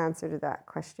know the answer to that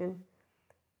question?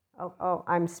 Oh,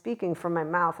 I'm speaking from my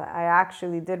mouth. I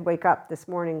actually did wake up this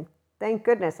morning. Thank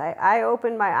goodness. I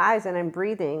opened my eyes and I'm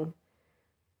breathing.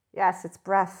 Yes, it's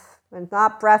breath. And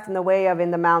not breath in the way of in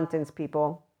the mountains,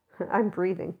 people. I'm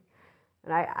breathing.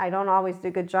 And I don't always do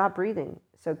a good job breathing.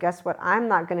 So guess what I'm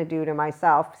not going to do to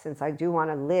myself since I do want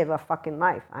to live a fucking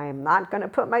life. I am not going to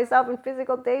put myself in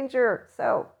physical danger.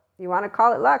 So you want to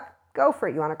call it luck? Go for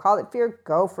it. You want to call it fear?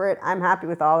 Go for it. I'm happy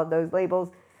with all of those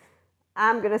labels.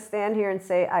 I'm going to stand here and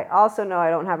say, I also know I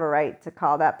don't have a right to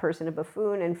call that person a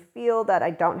buffoon and feel that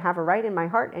I don't have a right in my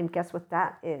heart. And guess what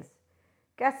that is?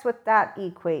 Guess what that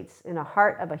equates in a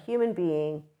heart of a human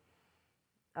being?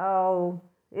 Oh,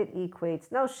 it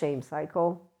equates no shame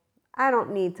cycle. I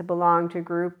don't need to belong to a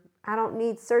group. I don't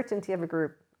need certainty of a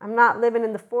group. I'm not living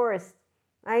in the forest.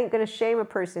 I ain't going to shame a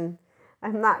person.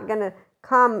 I'm not going to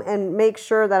come and make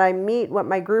sure that I meet what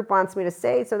my group wants me to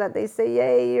say so that they say,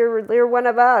 yay, you're one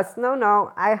of us.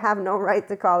 No, I have no right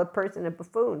to call a person a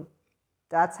buffoon.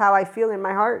 That's how I feel in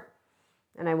my heart.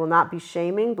 And I will not be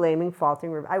shaming, blaming,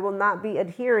 faulting. I will not be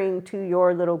adhering to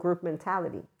your little group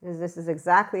mentality. Because this is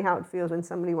exactly how it feels when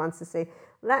somebody wants to say,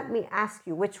 let me ask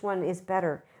you, which one is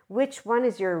better? Which one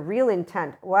is your real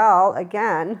intent? Well,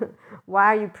 again, why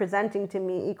are you presenting to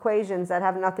me equations that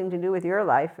have nothing to do with your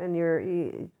life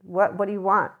and what do you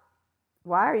want?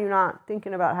 Why are you not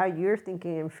thinking about how you're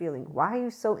thinking and feeling? Why are you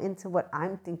so into what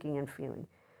I'm thinking and feeling?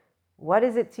 What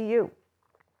is it to you?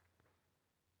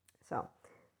 So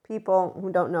people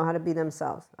who don't know how to be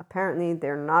themselves. Apparently,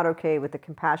 they're not okay with the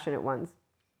compassionate ones.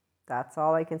 That's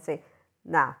all I can say.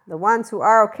 Now, the ones who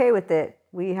are okay with it,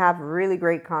 we have really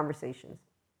great conversations.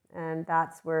 And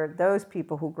that's where those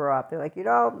people who grow up, they're like,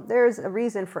 there's a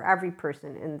reason for every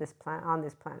person in this on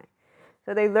this planet.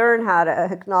 So they learn how to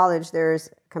acknowledge there's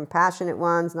compassionate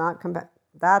ones,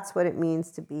 that's what it means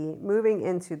to be moving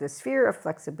into the sphere of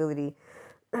flexibility.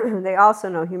 They also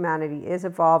know humanity is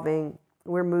evolving.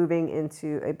 We're moving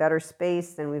into a better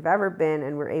space than we've ever been,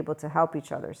 and we're able to help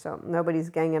each other. So nobody's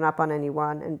ganging up on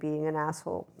anyone and being an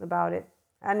asshole about it.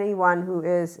 Anyone who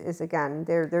is again,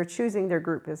 they're choosing their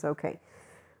group is okay.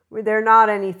 They're not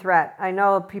any threat. I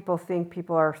know people think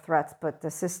people are threats, but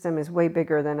the system is way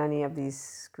bigger than any of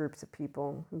these groups of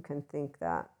people who can think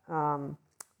that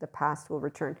the past will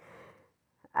return.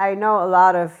 I know a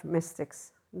lot of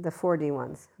mystics, the 4D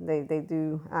ones. They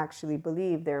do actually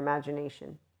believe their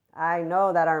imagination. I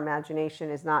know that our imagination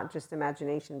is not just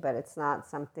imagination, but it's not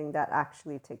something that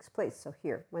actually takes place. So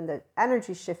here, when the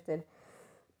energy shifted,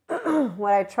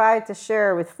 what I tried to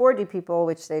share with 4D people,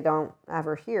 which they don't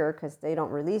ever hear because they don't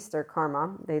release their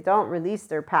karma, they don't release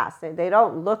their past, they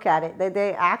don't look at it,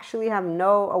 they actually have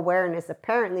no awareness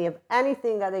apparently of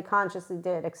anything that they consciously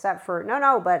did except for,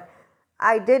 but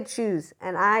I did choose,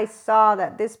 and I saw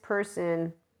that this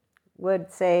person would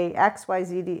say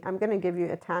XYZ. I'm going to give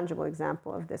you a tangible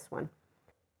example of this one.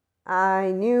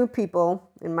 I knew people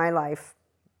in my life,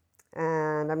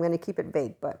 and I'm going to keep it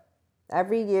vague, but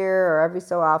every year or every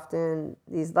so often,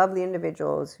 these lovely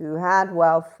individuals who had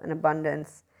wealth and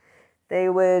abundance, they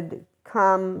would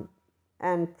come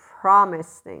and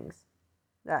promise things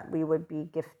that we would be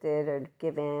gifted or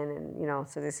given. And,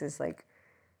 so this is like,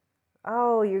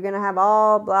 oh, you're going to have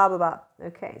all blah, blah, blah.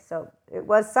 Okay, so it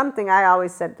was something I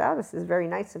always said, this is very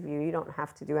nice of you. You don't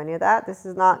have to do any of that. This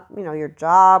is not, your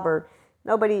job, or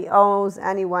nobody owes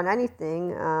anyone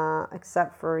anything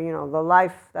except for, the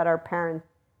life that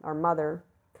our mother,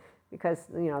 because,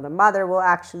 the mother will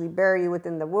actually bury you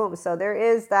within the womb. So there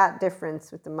is that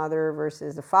difference with the mother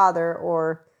versus the father.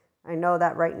 Or I know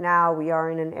that right now we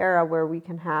are in an era where we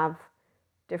can have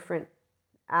different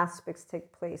aspects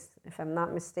take place. If I'm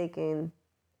not mistaken,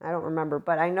 I don't remember,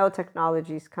 but I know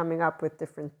technology is coming up with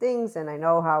different things, and I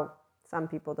know how some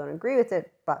people don't agree with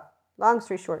it. But long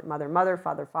story short, mother,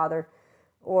 father,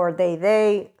 or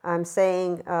they, I'm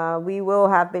saying we will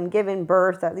have been given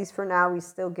birth, at least for now, we've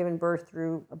still given birth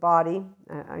through a body.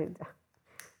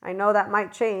 I know that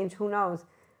might change, who knows.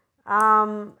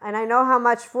 And I know how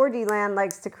much 4D land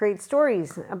likes to create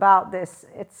stories about this.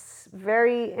 It's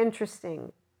very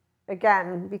interesting,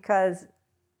 again, because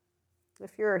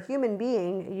if you're a human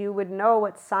being, you would know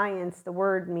what science, the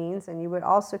word, means, and you would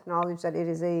also acknowledge that it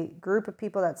is a group of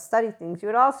people that study things. You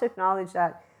would also acknowledge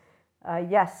that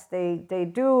yes,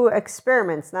 they do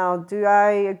experiments. Now, do I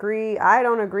agree? I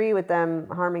don't agree with them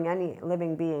harming any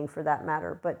living being for that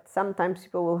matter. But sometimes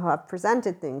people will have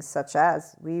presented things such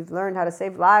as, we've learned how to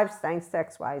save lives thanks to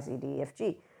X, Y, Z, D, F,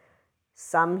 G.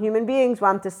 Some human beings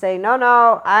want to say,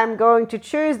 no, I'm going to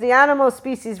choose the animal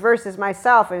species versus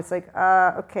myself. And it's like,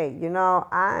 okay,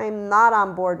 I'm not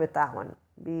on board with that one,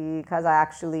 because I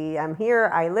actually am here,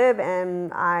 I live,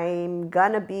 and I'm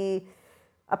going to be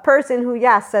a person who,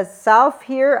 says self,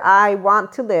 here I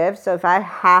want to live. So if I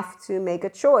have to make a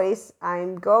choice,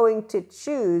 I'm going to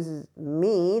choose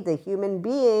me, the human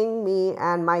being, me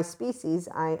and my species.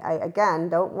 I again,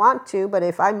 don't want to, but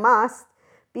if I must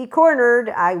be cornered,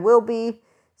 I will be.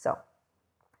 So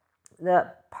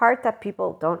the part that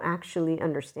people don't actually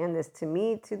understand this, to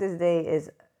me, to this day, is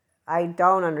I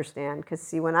don't understand. Because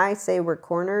see, when I say we're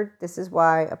cornered, this is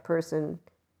why a person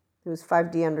who's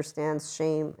 5D understands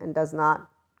shame and does not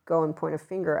go and point a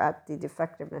finger at the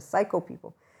defectiveness, psycho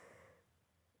people.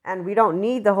 And we don't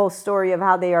need the whole story of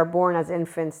how they are born as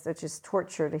infants, which is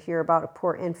torture to hear about a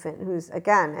poor infant who's,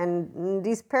 again, and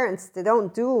these parents, they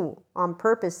don't do on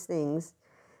purpose things.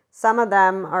 Some of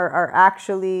them are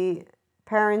actually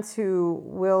parents who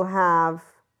will have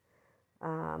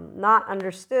not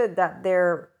understood that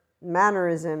their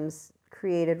mannerisms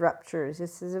created ruptures.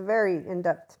 This is a very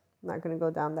in-depth, I'm not going to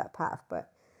go down that path,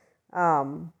 but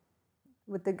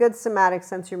with the good somatic,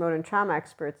 sensory motor, and trauma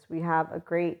experts, we have a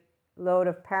great load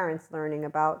of parents learning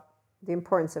about the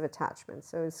importance of attachment.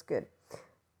 So it's good.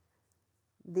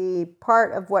 The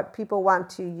part of what people want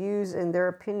to use in their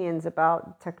opinions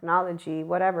about technology,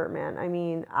 whatever,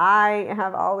 man. I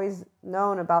have always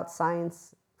known about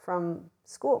science from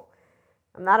school.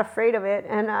 I'm not afraid of it.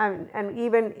 And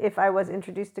even if I was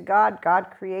introduced to God, God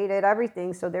created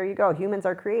everything. So there you go. Humans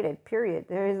are created, period.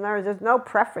 There's no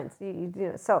preference.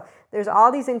 So there's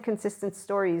all these inconsistent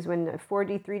stories when a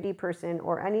 4D, 3D person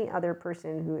or any other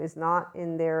person who is not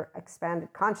in their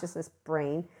expanded consciousness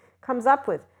brain comes up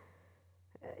with.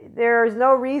 There's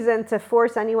no reason to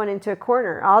force anyone into a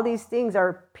corner. All these things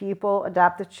are people,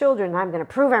 adoptive children. I'm going to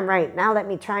prove I'm right. Now let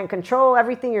me try and control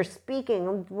everything you're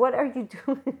speaking. What are you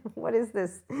doing? What is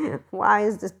this? Why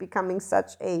is this becoming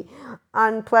such a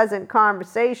unpleasant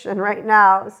conversation right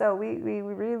now? So we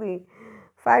really,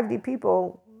 5D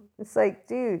people, it's like,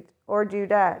 dude, or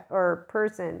dudette, or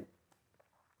person,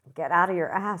 get out of your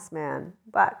ass, man.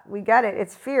 But we get it.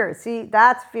 It's fear. See,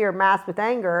 that's fear masked with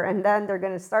anger. And then they're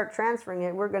going to start transferring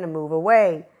it. We're going to move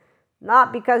away.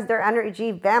 Not because they're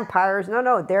energy vampires.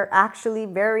 No. They're actually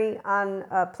very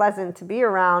unpleasant to be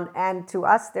around. And to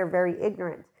us, they're very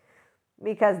ignorant.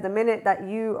 Because the minute that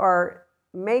you are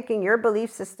making your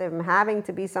belief system having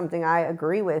to be something I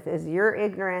agree with, is you're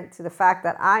ignorant to the fact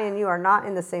that I and you are not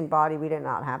in the same body. We did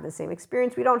not have the same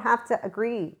experience. We don't have to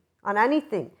agree on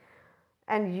anything.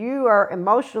 And you are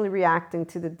emotionally reacting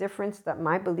to the difference that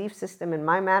my belief system and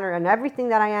my manner and everything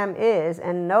that I am is.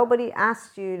 And nobody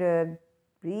asked you to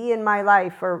be in my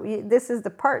life. Or this is the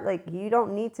part, like, you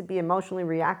don't need to be emotionally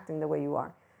reacting the way you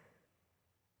are.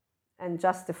 And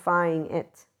justifying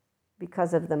it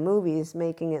because of the movies,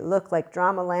 making it look like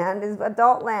drama land is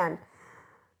adult land.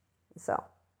 So,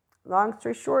 long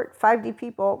story short, 5D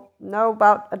people know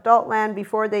about adult land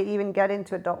before they even get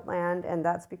into adult land. And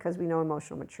that's because we know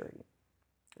emotional maturity.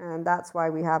 And that's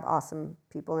why we have awesome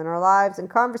people in our lives and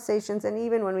conversations. And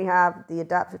even when we have the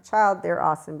adoptive child, they're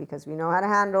awesome because we know how to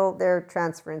handle their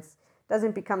transference. It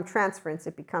doesn't become transference.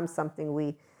 It becomes something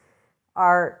we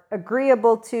are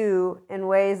agreeable to in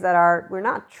ways that are, we're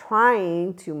not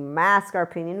trying to mask our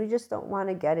opinion. We just don't want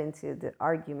to get into the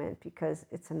argument because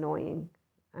it's annoying.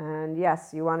 And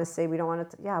yes, you want to say we don't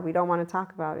want to, we don't want to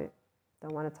talk about it.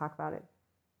 Don't want to talk about it.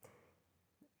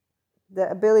 The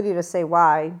ability to say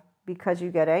why, because you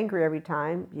get angry every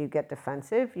time, you get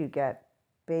defensive, you get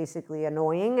basically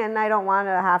annoying, and I don't want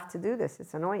to have to do this.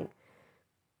 It's annoying.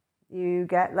 You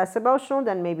get less emotional,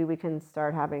 then maybe we can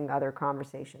start having other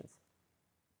conversations.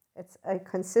 It's a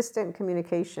consistent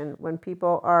communication when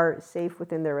people are safe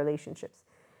within their relationships,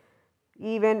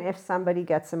 even if somebody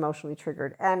gets emotionally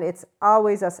triggered. And it's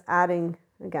always us adding,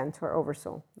 again, to our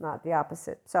oversoul, not the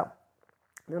opposite. So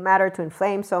no matter to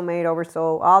inflame, soulmate,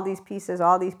 oversoul, all these pieces,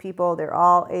 all these people, they're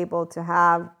all able to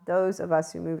have those of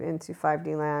us who move into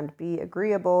 5D land be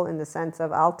agreeable in the sense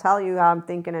of, I'll tell you how I'm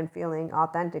thinking and feeling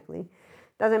authentically.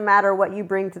 Doesn't matter what you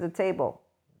bring to the table.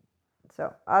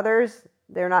 So others,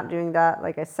 they're not doing that.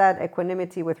 Like I said,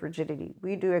 equanimity with rigidity.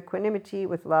 We do equanimity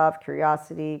with love,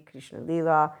 curiosity, Krishna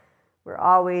Leela. We're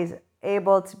always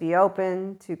able to be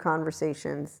open to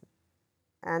conversations.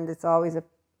 And it's always a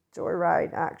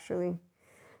joyride, actually.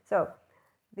 So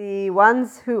the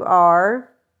ones who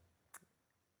are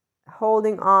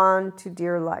holding on to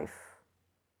dear life,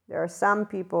 there are some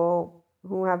people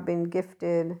who have been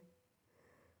gifted,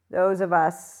 those of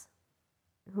us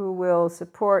who will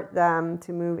support them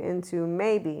to move into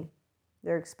maybe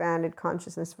their expanded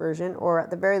consciousness version, or at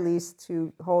the very least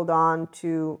to hold on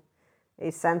to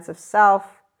a sense of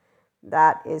self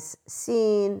that is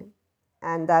seen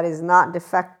and that is not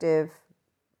defective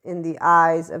in the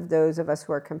eyes of those of us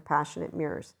who are compassionate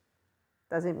mirrors.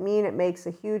 Doesn't mean it makes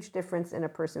a huge difference in a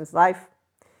person's life,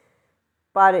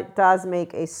 but it does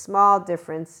make a small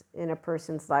difference in a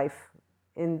person's life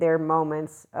in their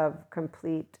moments of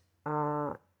complete,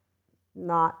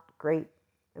 not great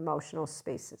emotional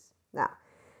spaces. Now,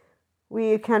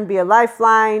 we can be a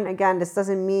lifeline. Again, this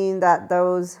doesn't mean that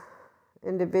those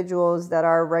individuals that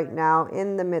are right now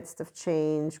in the midst of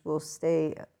change will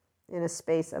stay in a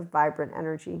space of vibrant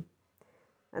energy.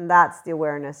 And that's the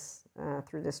awareness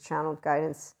through this channeled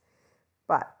guidance.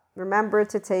 But remember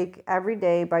to take every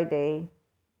day by day.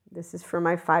 This is for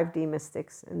my 5D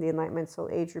mystics and the Enlightenment Soul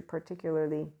Age group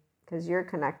particularly, because you're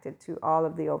connected to all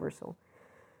of the Oversoul.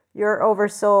 Your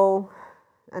Oversoul,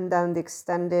 and then the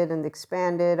extended and the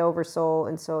expanded Oversoul,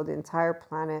 and so the entire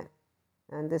planet.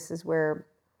 And this is where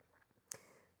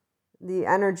the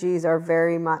energies are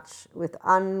very much with,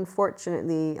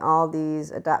 unfortunately, all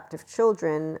these adaptive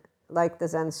children, like the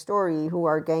Zen story, who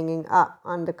are ganging up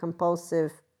on the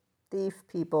compulsive thief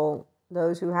people,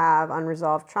 those who have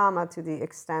unresolved trauma to the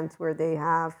extent where they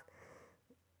have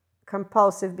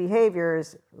compulsive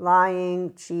behaviors,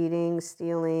 lying, cheating,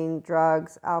 stealing,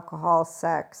 drugs, alcohol,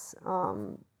 sex,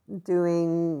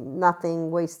 doing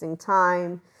nothing, wasting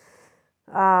time,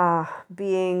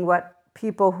 being what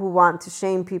people who want to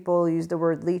shame people use the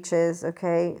word leeches,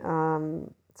 okay?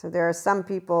 So there are some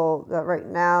people that right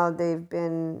now they've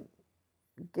been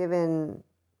given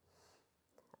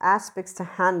aspects to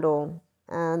handle,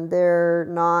 and they're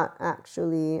not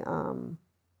actually,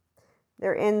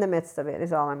 they're in the midst of it,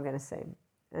 is all I'm going to say.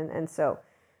 And so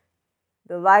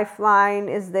the lifeline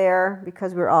is there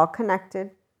because we're all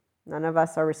connected. None of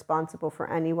us are responsible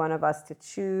for any one of us to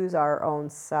choose our own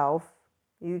self.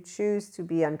 You choose to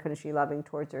be unconditionally loving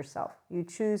towards yourself. You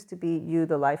choose to be you,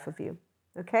 the life of you.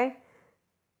 Okay?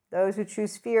 Those who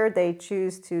choose fear, they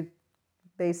choose to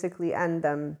basically end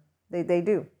them. They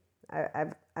do.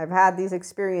 I've had these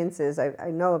experiences.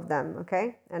 I know of them.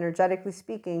 Okay? Energetically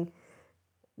speaking,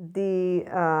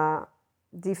 the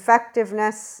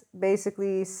defectiveness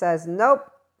basically says, nope,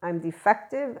 I'm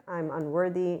defective, I'm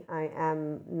unworthy, I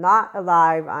am not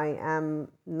alive, I am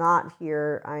not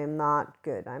here, I am not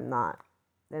good, I'm not.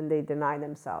 Then they deny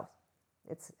themselves.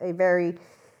 It's a very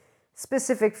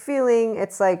specific feeling.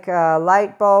 It's like a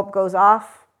light bulb goes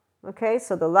off, okay?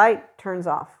 So the light turns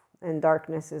off and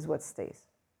darkness is what stays.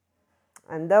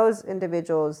 And those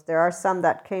individuals, there are some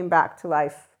that came back to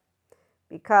life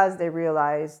because they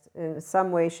realized in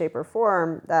some way, shape, or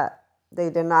form that they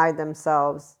denied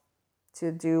themselves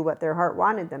to do what their heart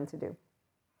wanted them to do.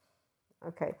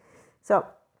 Okay, so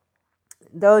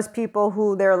those people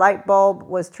who their light bulb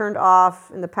was turned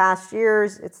off in the past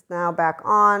years, it's now back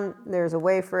on. There's a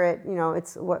way for it. You know,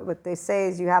 it's what they say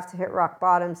is you have to hit rock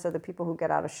bottom. So the people who get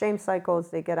out of shame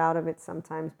cycles, they get out of it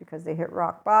sometimes because they hit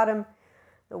rock bottom.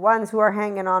 The ones who are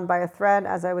hanging on by a thread,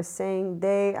 as I was saying,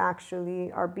 they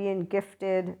actually are being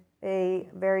gifted a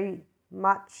very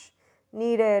much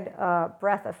needed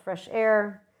breath of fresh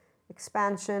air,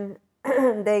 expansion.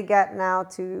 They get now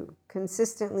to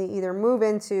consistently either move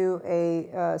into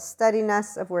a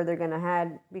steadiness of where they're going to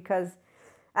head, because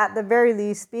at the very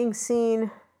least, being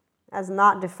seen as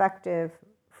not defective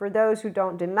for those who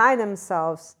don't deny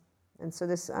themselves, and so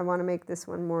this, I want to make this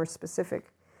one more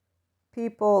specific.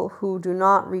 People who do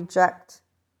not reject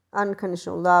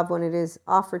unconditional love when it is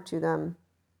offered to them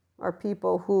are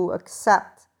people who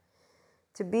accept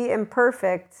to be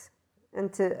imperfect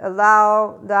and to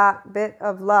allow that bit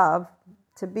of love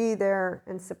to be there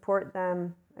and support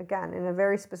them, again, in a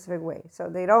very specific way. So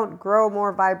they don't grow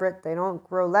more vibrant, they don't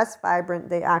grow less vibrant,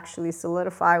 they actually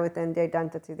solidify within the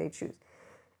identity they choose.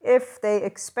 If they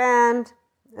expand,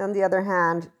 on the other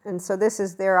hand, and so this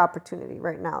is their opportunity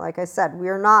right now. Like I said, we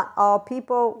are not all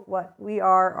people. What we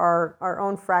are our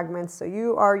own fragments. So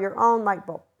you are your own light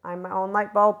bulb. I'm my own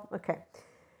light bulb. Okay.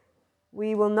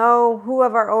 We will know who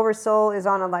of our oversoul is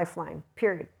on a lifeline,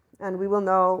 period. And we will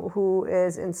know who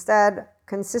is instead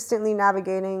consistently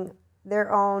navigating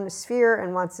their own sphere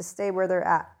and wants to stay where they're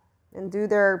at and do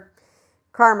their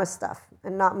karma stuff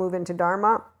and not move into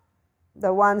dharma.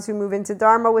 The ones who move into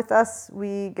dharma with us,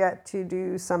 we get to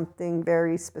do something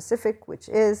very specific, which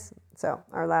is, so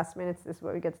our last minutes, this is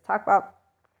what we get to talk about.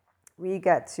 We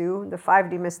get to, the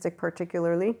 5D mystic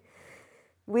particularly,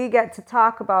 we get to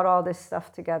talk about all this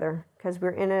stuff together because we're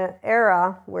in an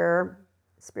era where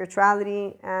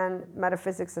spirituality and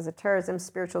metaphysics, esotericism,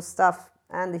 spiritual stuff,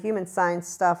 and the human science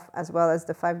stuff, as well as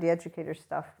the 5D educator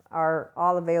stuff, are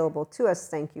all available to us.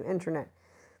 Thank you, internet.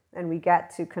 And we get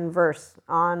to converse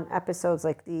on episodes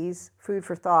like these, food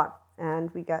for thought, and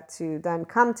we get to then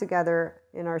come together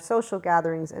in our social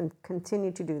gatherings and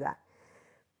continue to do that.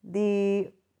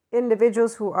 The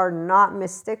individuals who are not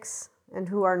mystics and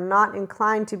who are not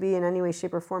inclined to be in any way,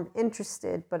 shape, or form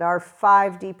interested, but are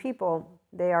 5D people,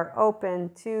 they are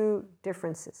open to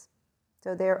differences.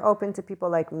 So they are open to people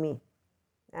like me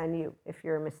and you, if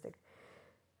you're a mystic.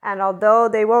 And although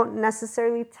they won't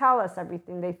necessarily tell us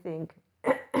everything they think,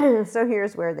 so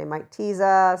here's where they might tease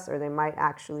us, or they might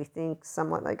actually think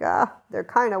somewhat like, they're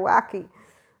kind of wacky,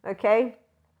 okay?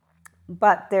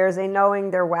 But there's a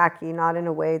knowing they're wacky, not in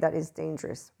a way that is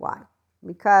dangerous. Why?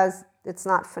 Because it's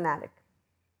not fanatic.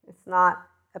 It's not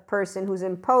a person who's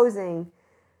imposing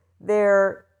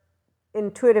their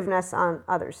intuitiveness on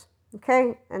others,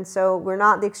 okay? And so we're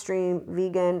not the extreme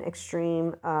vegan,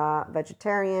 extreme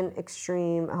vegetarian,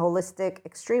 extreme holistic,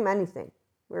 extreme anything.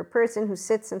 We're a person who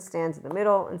sits and stands in the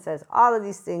middle and says, all of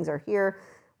these things are here.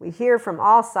 We hear from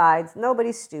all sides.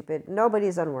 Nobody's stupid.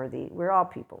 Nobody's unworthy. We're all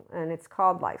people. And it's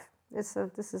called life. This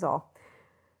is all.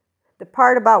 The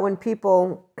part about when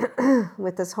people,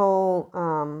 with this whole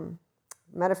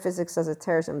metaphysics,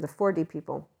 esotericism, the 4D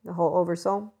people, the whole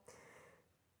oversoul,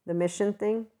 the mission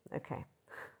thing, okay.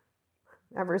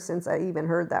 Ever since I even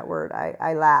heard that word,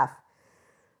 I laugh.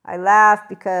 I laugh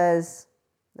because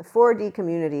the 4D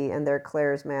community and their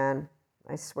clairs, man,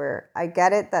 I swear. I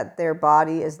get it that their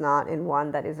body is not in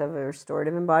one that is of a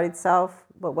restorative embodied self,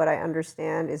 but what I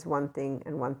understand is one thing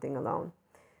and one thing alone.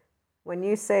 When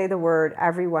you say the word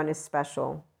everyone is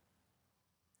special,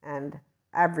 and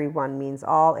everyone means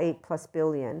all 8+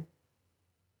 billion,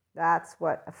 that's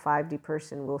what a 5D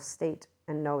person will state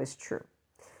and know is true.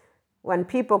 When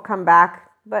people come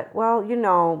back, but well,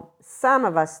 some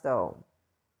of us though,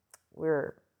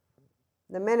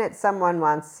 the minute someone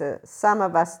wants to, some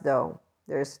of us though,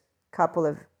 there's a couple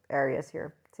of areas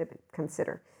here to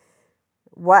consider.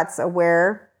 What's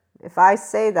aware? If I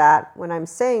say that, when I'm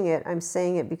saying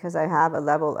it because I have a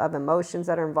level of emotions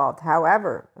that are involved.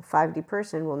 However, a 5D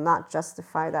person will not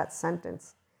justify that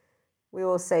sentence. We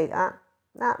will say,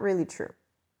 not really true.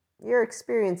 You're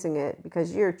experiencing it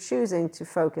because you're choosing to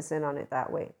focus in on it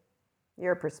that way.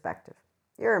 Your perspective,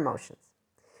 your emotions.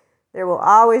 There will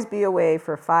always be a way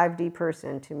for a 5D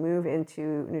person to move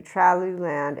into neutrality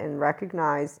land and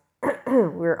recognize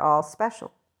we're all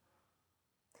special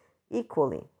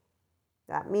equally.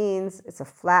 That means it's a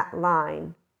flat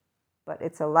line, but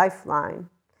it's a lifeline.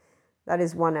 That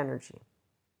is one energy.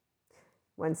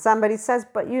 When somebody says,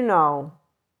 but you know,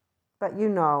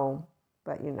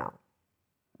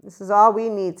 this is all we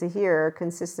need to hear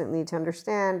consistently to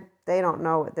understand they don't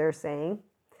know what they're saying.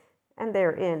 And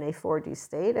they're in a 4D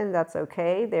state, and that's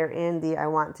okay. They're in the I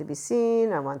want to be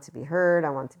seen, I want to be heard, I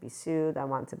want to be soothed, I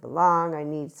want to belong, I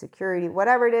need security.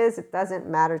 Whatever it is, it doesn't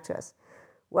matter to us.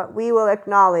 What we will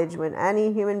acknowledge when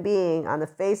any human being on the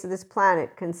face of this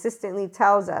planet consistently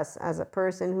tells us, as a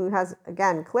person who has,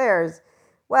 again, clairs,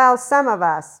 well, some of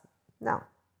us, no.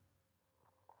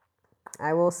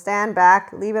 I will stand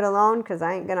back, leave it alone, because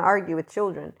I ain't going to argue with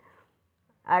children.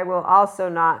 I will also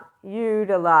not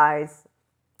utilize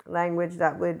language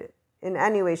that would in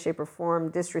any way, shape, or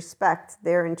form disrespect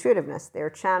their intuitiveness. They're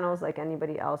channels like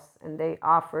anybody else, and they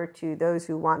offer to those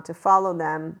who want to follow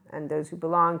them and those who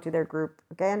belong to their group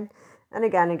again and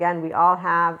again. We all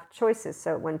have choices.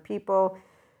 So when people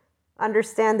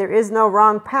understand there is no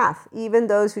wrong path, even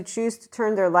those who choose to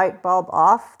turn their light bulb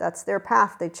off, that's their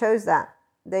path. They chose that.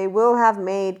 They will have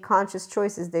made conscious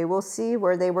choices. They will see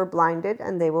where they were blinded,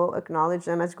 and they will acknowledge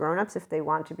them as grown-ups if they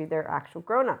want to be their actual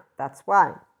grown-up. That's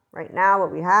why. Right now,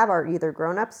 what we have are either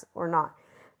grown-ups or not.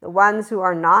 The ones who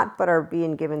are not, but are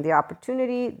being given the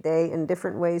opportunity, they, in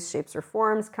different ways, shapes, or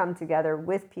forms, come together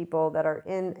with people that are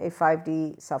in a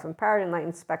 5D self-empowered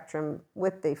enlightened spectrum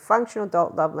with a functional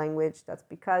adult love language. That's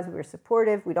because we're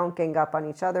supportive. We don't gang up on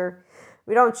each other.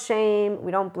 We don't shame.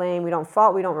 We don't blame. We don't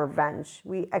fault. We don't revenge.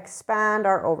 We expand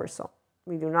our oversoul.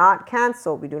 We do not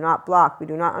cancel. We do not block. We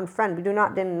do not unfriend. We do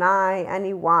not deny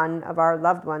any one of our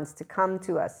loved ones to come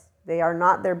to us. They are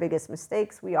not their biggest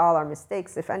mistakes. We all are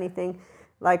mistakes. If anything,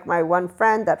 like my one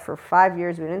friend that for 5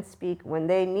 years we didn't speak, when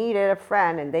they needed a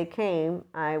friend and they came,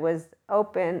 I was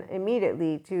open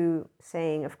immediately to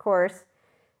saying, of course,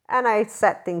 and I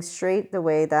set things straight the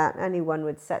way that anyone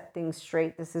would set things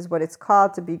straight. This is what it's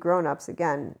called to be grown-ups.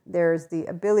 Again, there's the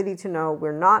ability to know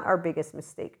we're not our biggest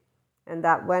mistake, and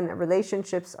that when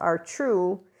relationships are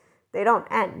true, they don't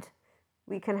end.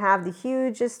 We can have the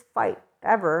hugest fight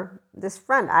ever. This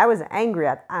friend I was angry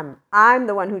at, I'm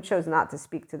the one who chose not to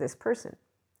speak to this person,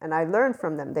 and I learned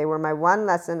from them. They were my one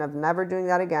lesson of never doing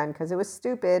that again, because it was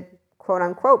stupid, quote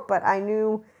unquote, but I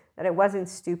knew that it wasn't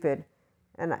stupid.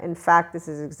 And in fact, this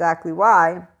is exactly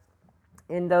why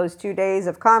in those 2 days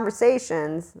of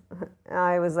conversations,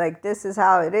 I was like, this is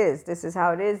how it is. This is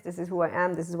how it is. This is who I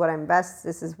am. This is what I'm best.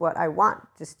 This is what I want.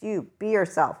 Just you, be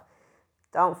yourself.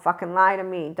 Don't fucking lie to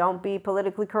me. Don't be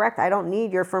politically correct. I don't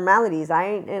need your formalities. I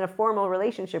ain't in a formal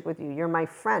relationship with you. You're my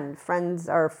friend. Friends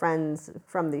are friends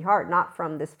from the heart, not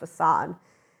from this facade,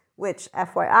 which,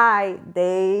 FYI,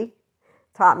 they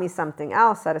taught me something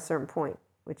else at a certain point,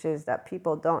 which is that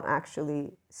people don't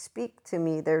actually speak to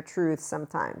me their truths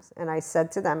sometimes. And I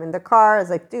said to them in the car, I was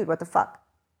like, dude, what the fuck?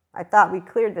 I thought we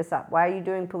cleared this up. Why are you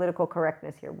doing political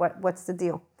correctness here? What's the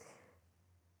deal?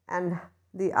 And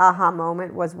the aha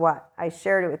moment was what? I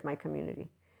shared it with my community.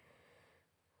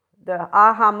 The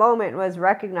aha moment was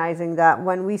recognizing that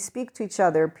when we speak to each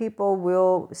other, people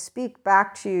will speak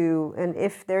back to you. And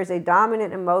if there's a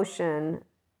dominant emotion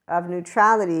of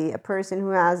neutrality, a person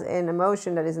who has an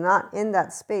emotion that is not in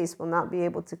that space will not be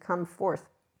able to come forth.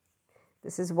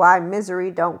 This is why misery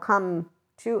don't come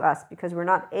to us, because we're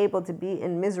not able to be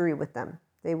in misery with them.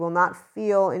 They will not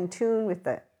feel in tune with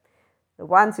it. The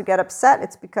ones who get upset,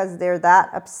 it's because they're that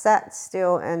upset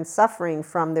still and suffering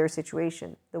from their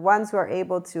situation. The ones who are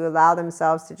able to allow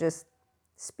themselves to just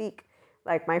speak,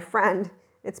 like my friend,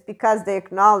 it's because they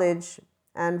acknowledge,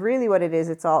 and really what it is,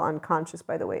 it's all unconscious,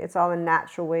 by the way. It's all a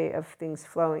natural way of things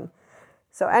flowing.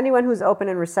 So anyone who's open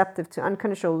and receptive to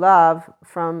unconditional love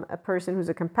from a person who's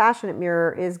a compassionate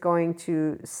mirror is going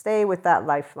to stay with that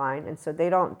lifeline. And so they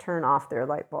don't turn off their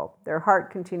light bulb. Their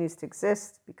heart continues to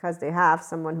exist because they have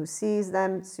someone who sees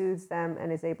them, soothes them,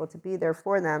 and is able to be there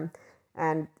for them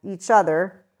and each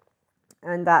other.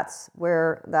 And that's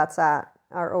where that's at.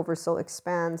 Our Oversoul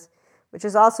expands, which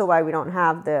is also why we don't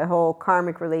have the whole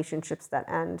karmic relationships that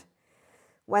end.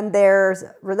 When there's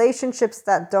relationships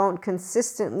that don't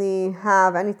consistently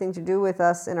have anything to do with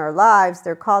us in our lives,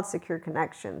 they're called secure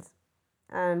connections.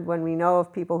 And when we know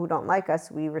of people who don't like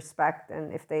us, we respect.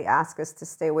 And if they ask us to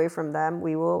stay away from them,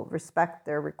 we will respect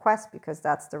their request because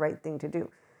that's the right thing to do.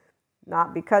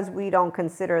 Not because we don't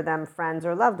consider them friends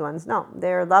or loved ones. No,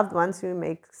 they're loved ones who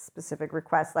make specific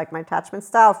requests, like my attachment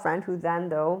style friend, who then,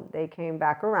 though, they came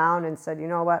back around and said, you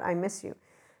know what, I miss you,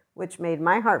 which made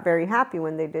my heart very happy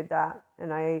when they did that.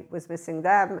 And I was missing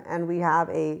them. And we have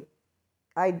a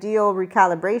ideal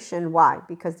recalibration. Why?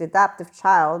 Because the adaptive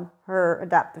child, her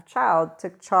adaptive child,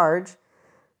 took charge,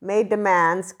 made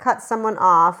demands, cut someone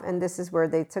off, and this is where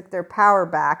they took their power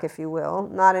back, if you will,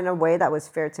 not in a way that was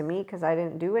fair to me because I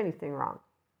didn't do anything wrong.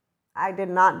 I did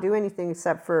not do anything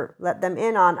except for let them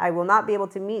in on, I will not be able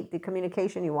to meet the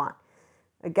communication you want.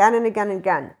 Again and again and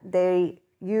again, they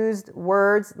used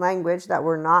words, language that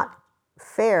were not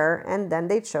fair, and then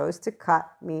they chose to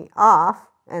cut me off,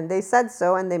 and they said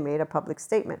so, and they made a public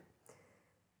statement.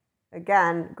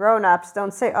 Again, grown-ups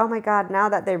don't say, oh my God, now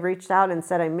that they've reached out and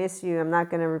said, I miss you, I'm not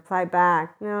going to reply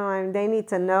back. No, they need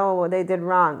to know what they did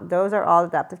wrong. Those are all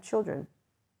adaptive children.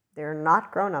 They're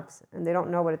not grown-ups, and they don't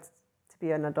know what it's to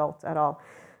be an adult at all.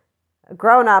 A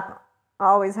grown-up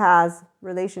always has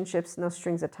relationships, no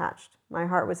strings attached. My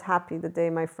heart was happy the day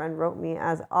my friend wrote me,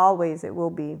 as always it will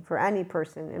be for any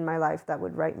person in my life that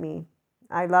would write me.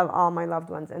 I love all my loved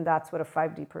ones, and that's what a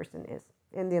 5D person is.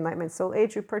 In the Enlightenment Soul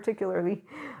Age group particularly,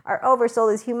 our Oversoul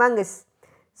is humongous.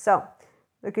 So,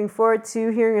 looking forward to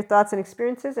hearing your thoughts and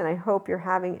experiences, and I hope you're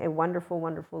having a wonderful,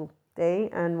 wonderful day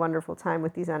and wonderful time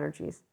with these energies.